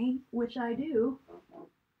had any, which I do.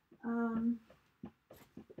 Let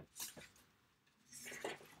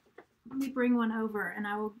me bring one over, and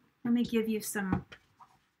let me give you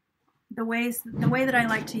the way that I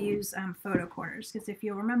like to use photo corners, because if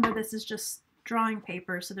you'll remember, this is just drawing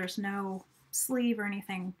paper, so there's no sleeve or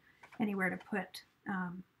anything anywhere to put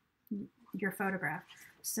your photograph.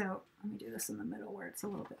 So let me do this in the middle where it's a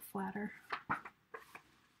little bit flatter.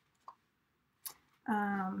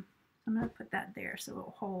 I'm going to put that there so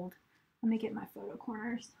it'll hold. Let me get my photo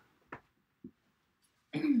corners.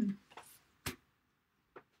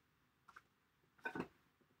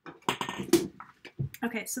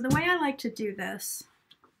 Okay, so the way I like to do this,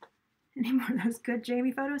 any more of those good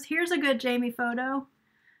Jamie photos? Here's a good Jamie photo.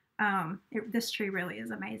 This tree really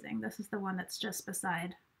is amazing. This is the one that's just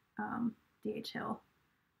beside D.H. Hill.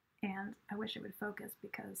 And I wish it would focus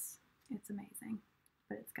because it's amazing.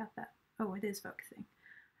 But it's got that, oh, it is focusing.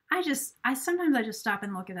 Sometimes I just stop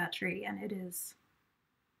and look at that tree, and it is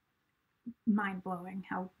mind-blowing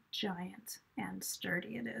how giant and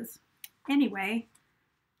sturdy it is. Anyway,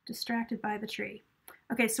 distracted by the tree.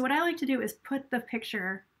 Okay, so what I like to do is put the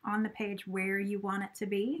picture on the page where you want it to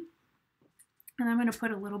be. And I'm going to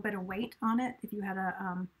put a little bit of weight on it. If you had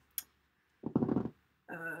a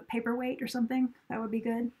paperweight or something, that would be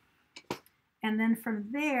good. And then from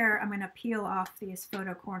there, I'm going to peel off these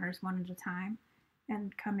photo corners one at a time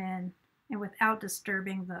and come in, and without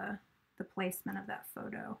disturbing the placement of that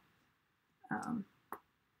photo,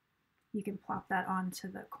 you can plop that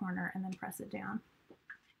onto the corner and then press it down.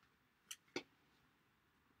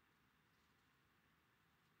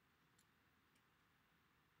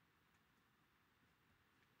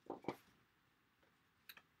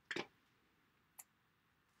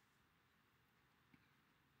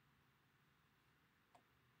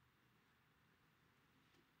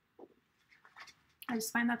 I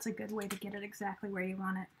just find that's a good way to get it exactly where you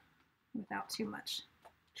want it without too much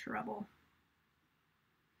trouble.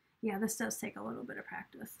 Yeah, this does take a little bit of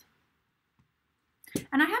practice.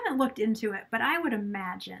 And I haven't looked into it, but I would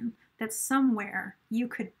imagine that somewhere you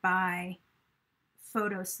could buy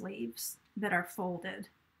photo sleeves that are folded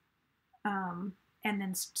and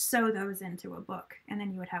then sew those into a book, and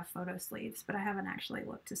then you would have photo sleeves, but I haven't actually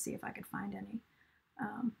looked to see if I could find any.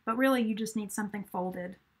 But really, you just need something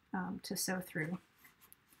folded to sew through.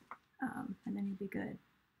 And then you'd be good.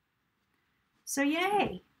 So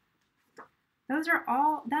yay!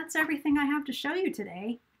 That's everything I have to show you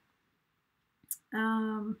today.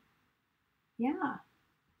 Yeah,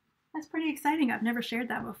 that's pretty exciting. I've never shared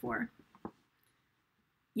that before.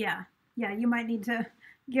 Yeah, you might need to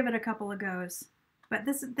give it a couple of goes. But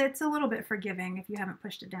it's a little bit forgiving. If you haven't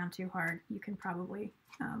pushed it down too hard, you can probably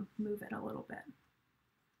move it a little bit.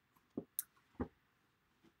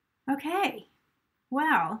 Okay,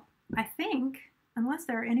 well, I think, unless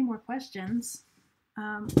there are any more questions,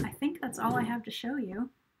 I think that's all I have to show you.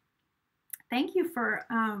 Thank you for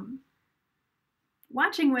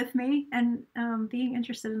watching with me and being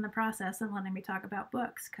interested in the process and letting me talk about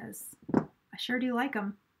books, because I sure do like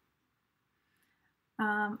them.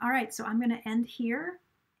 All right, so I'm going to end here,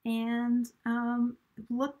 and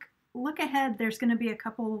look ahead. There's going to be a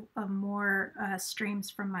couple of more streams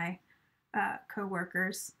from my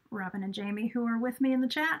co-workers, Robin and Jamie, who are with me in the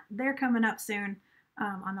chat. They're coming up soon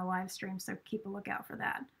on the live stream, so keep a lookout for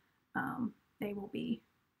that. They will be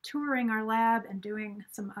touring our lab and doing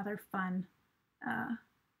some other fun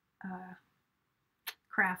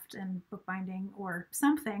craft and bookbinding or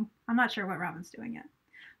something. I'm not sure what Robin's doing yet,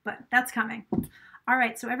 but that's coming. All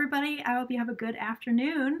right, so everybody, I hope you have a good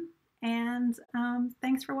afternoon, and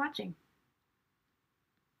thanks for watching.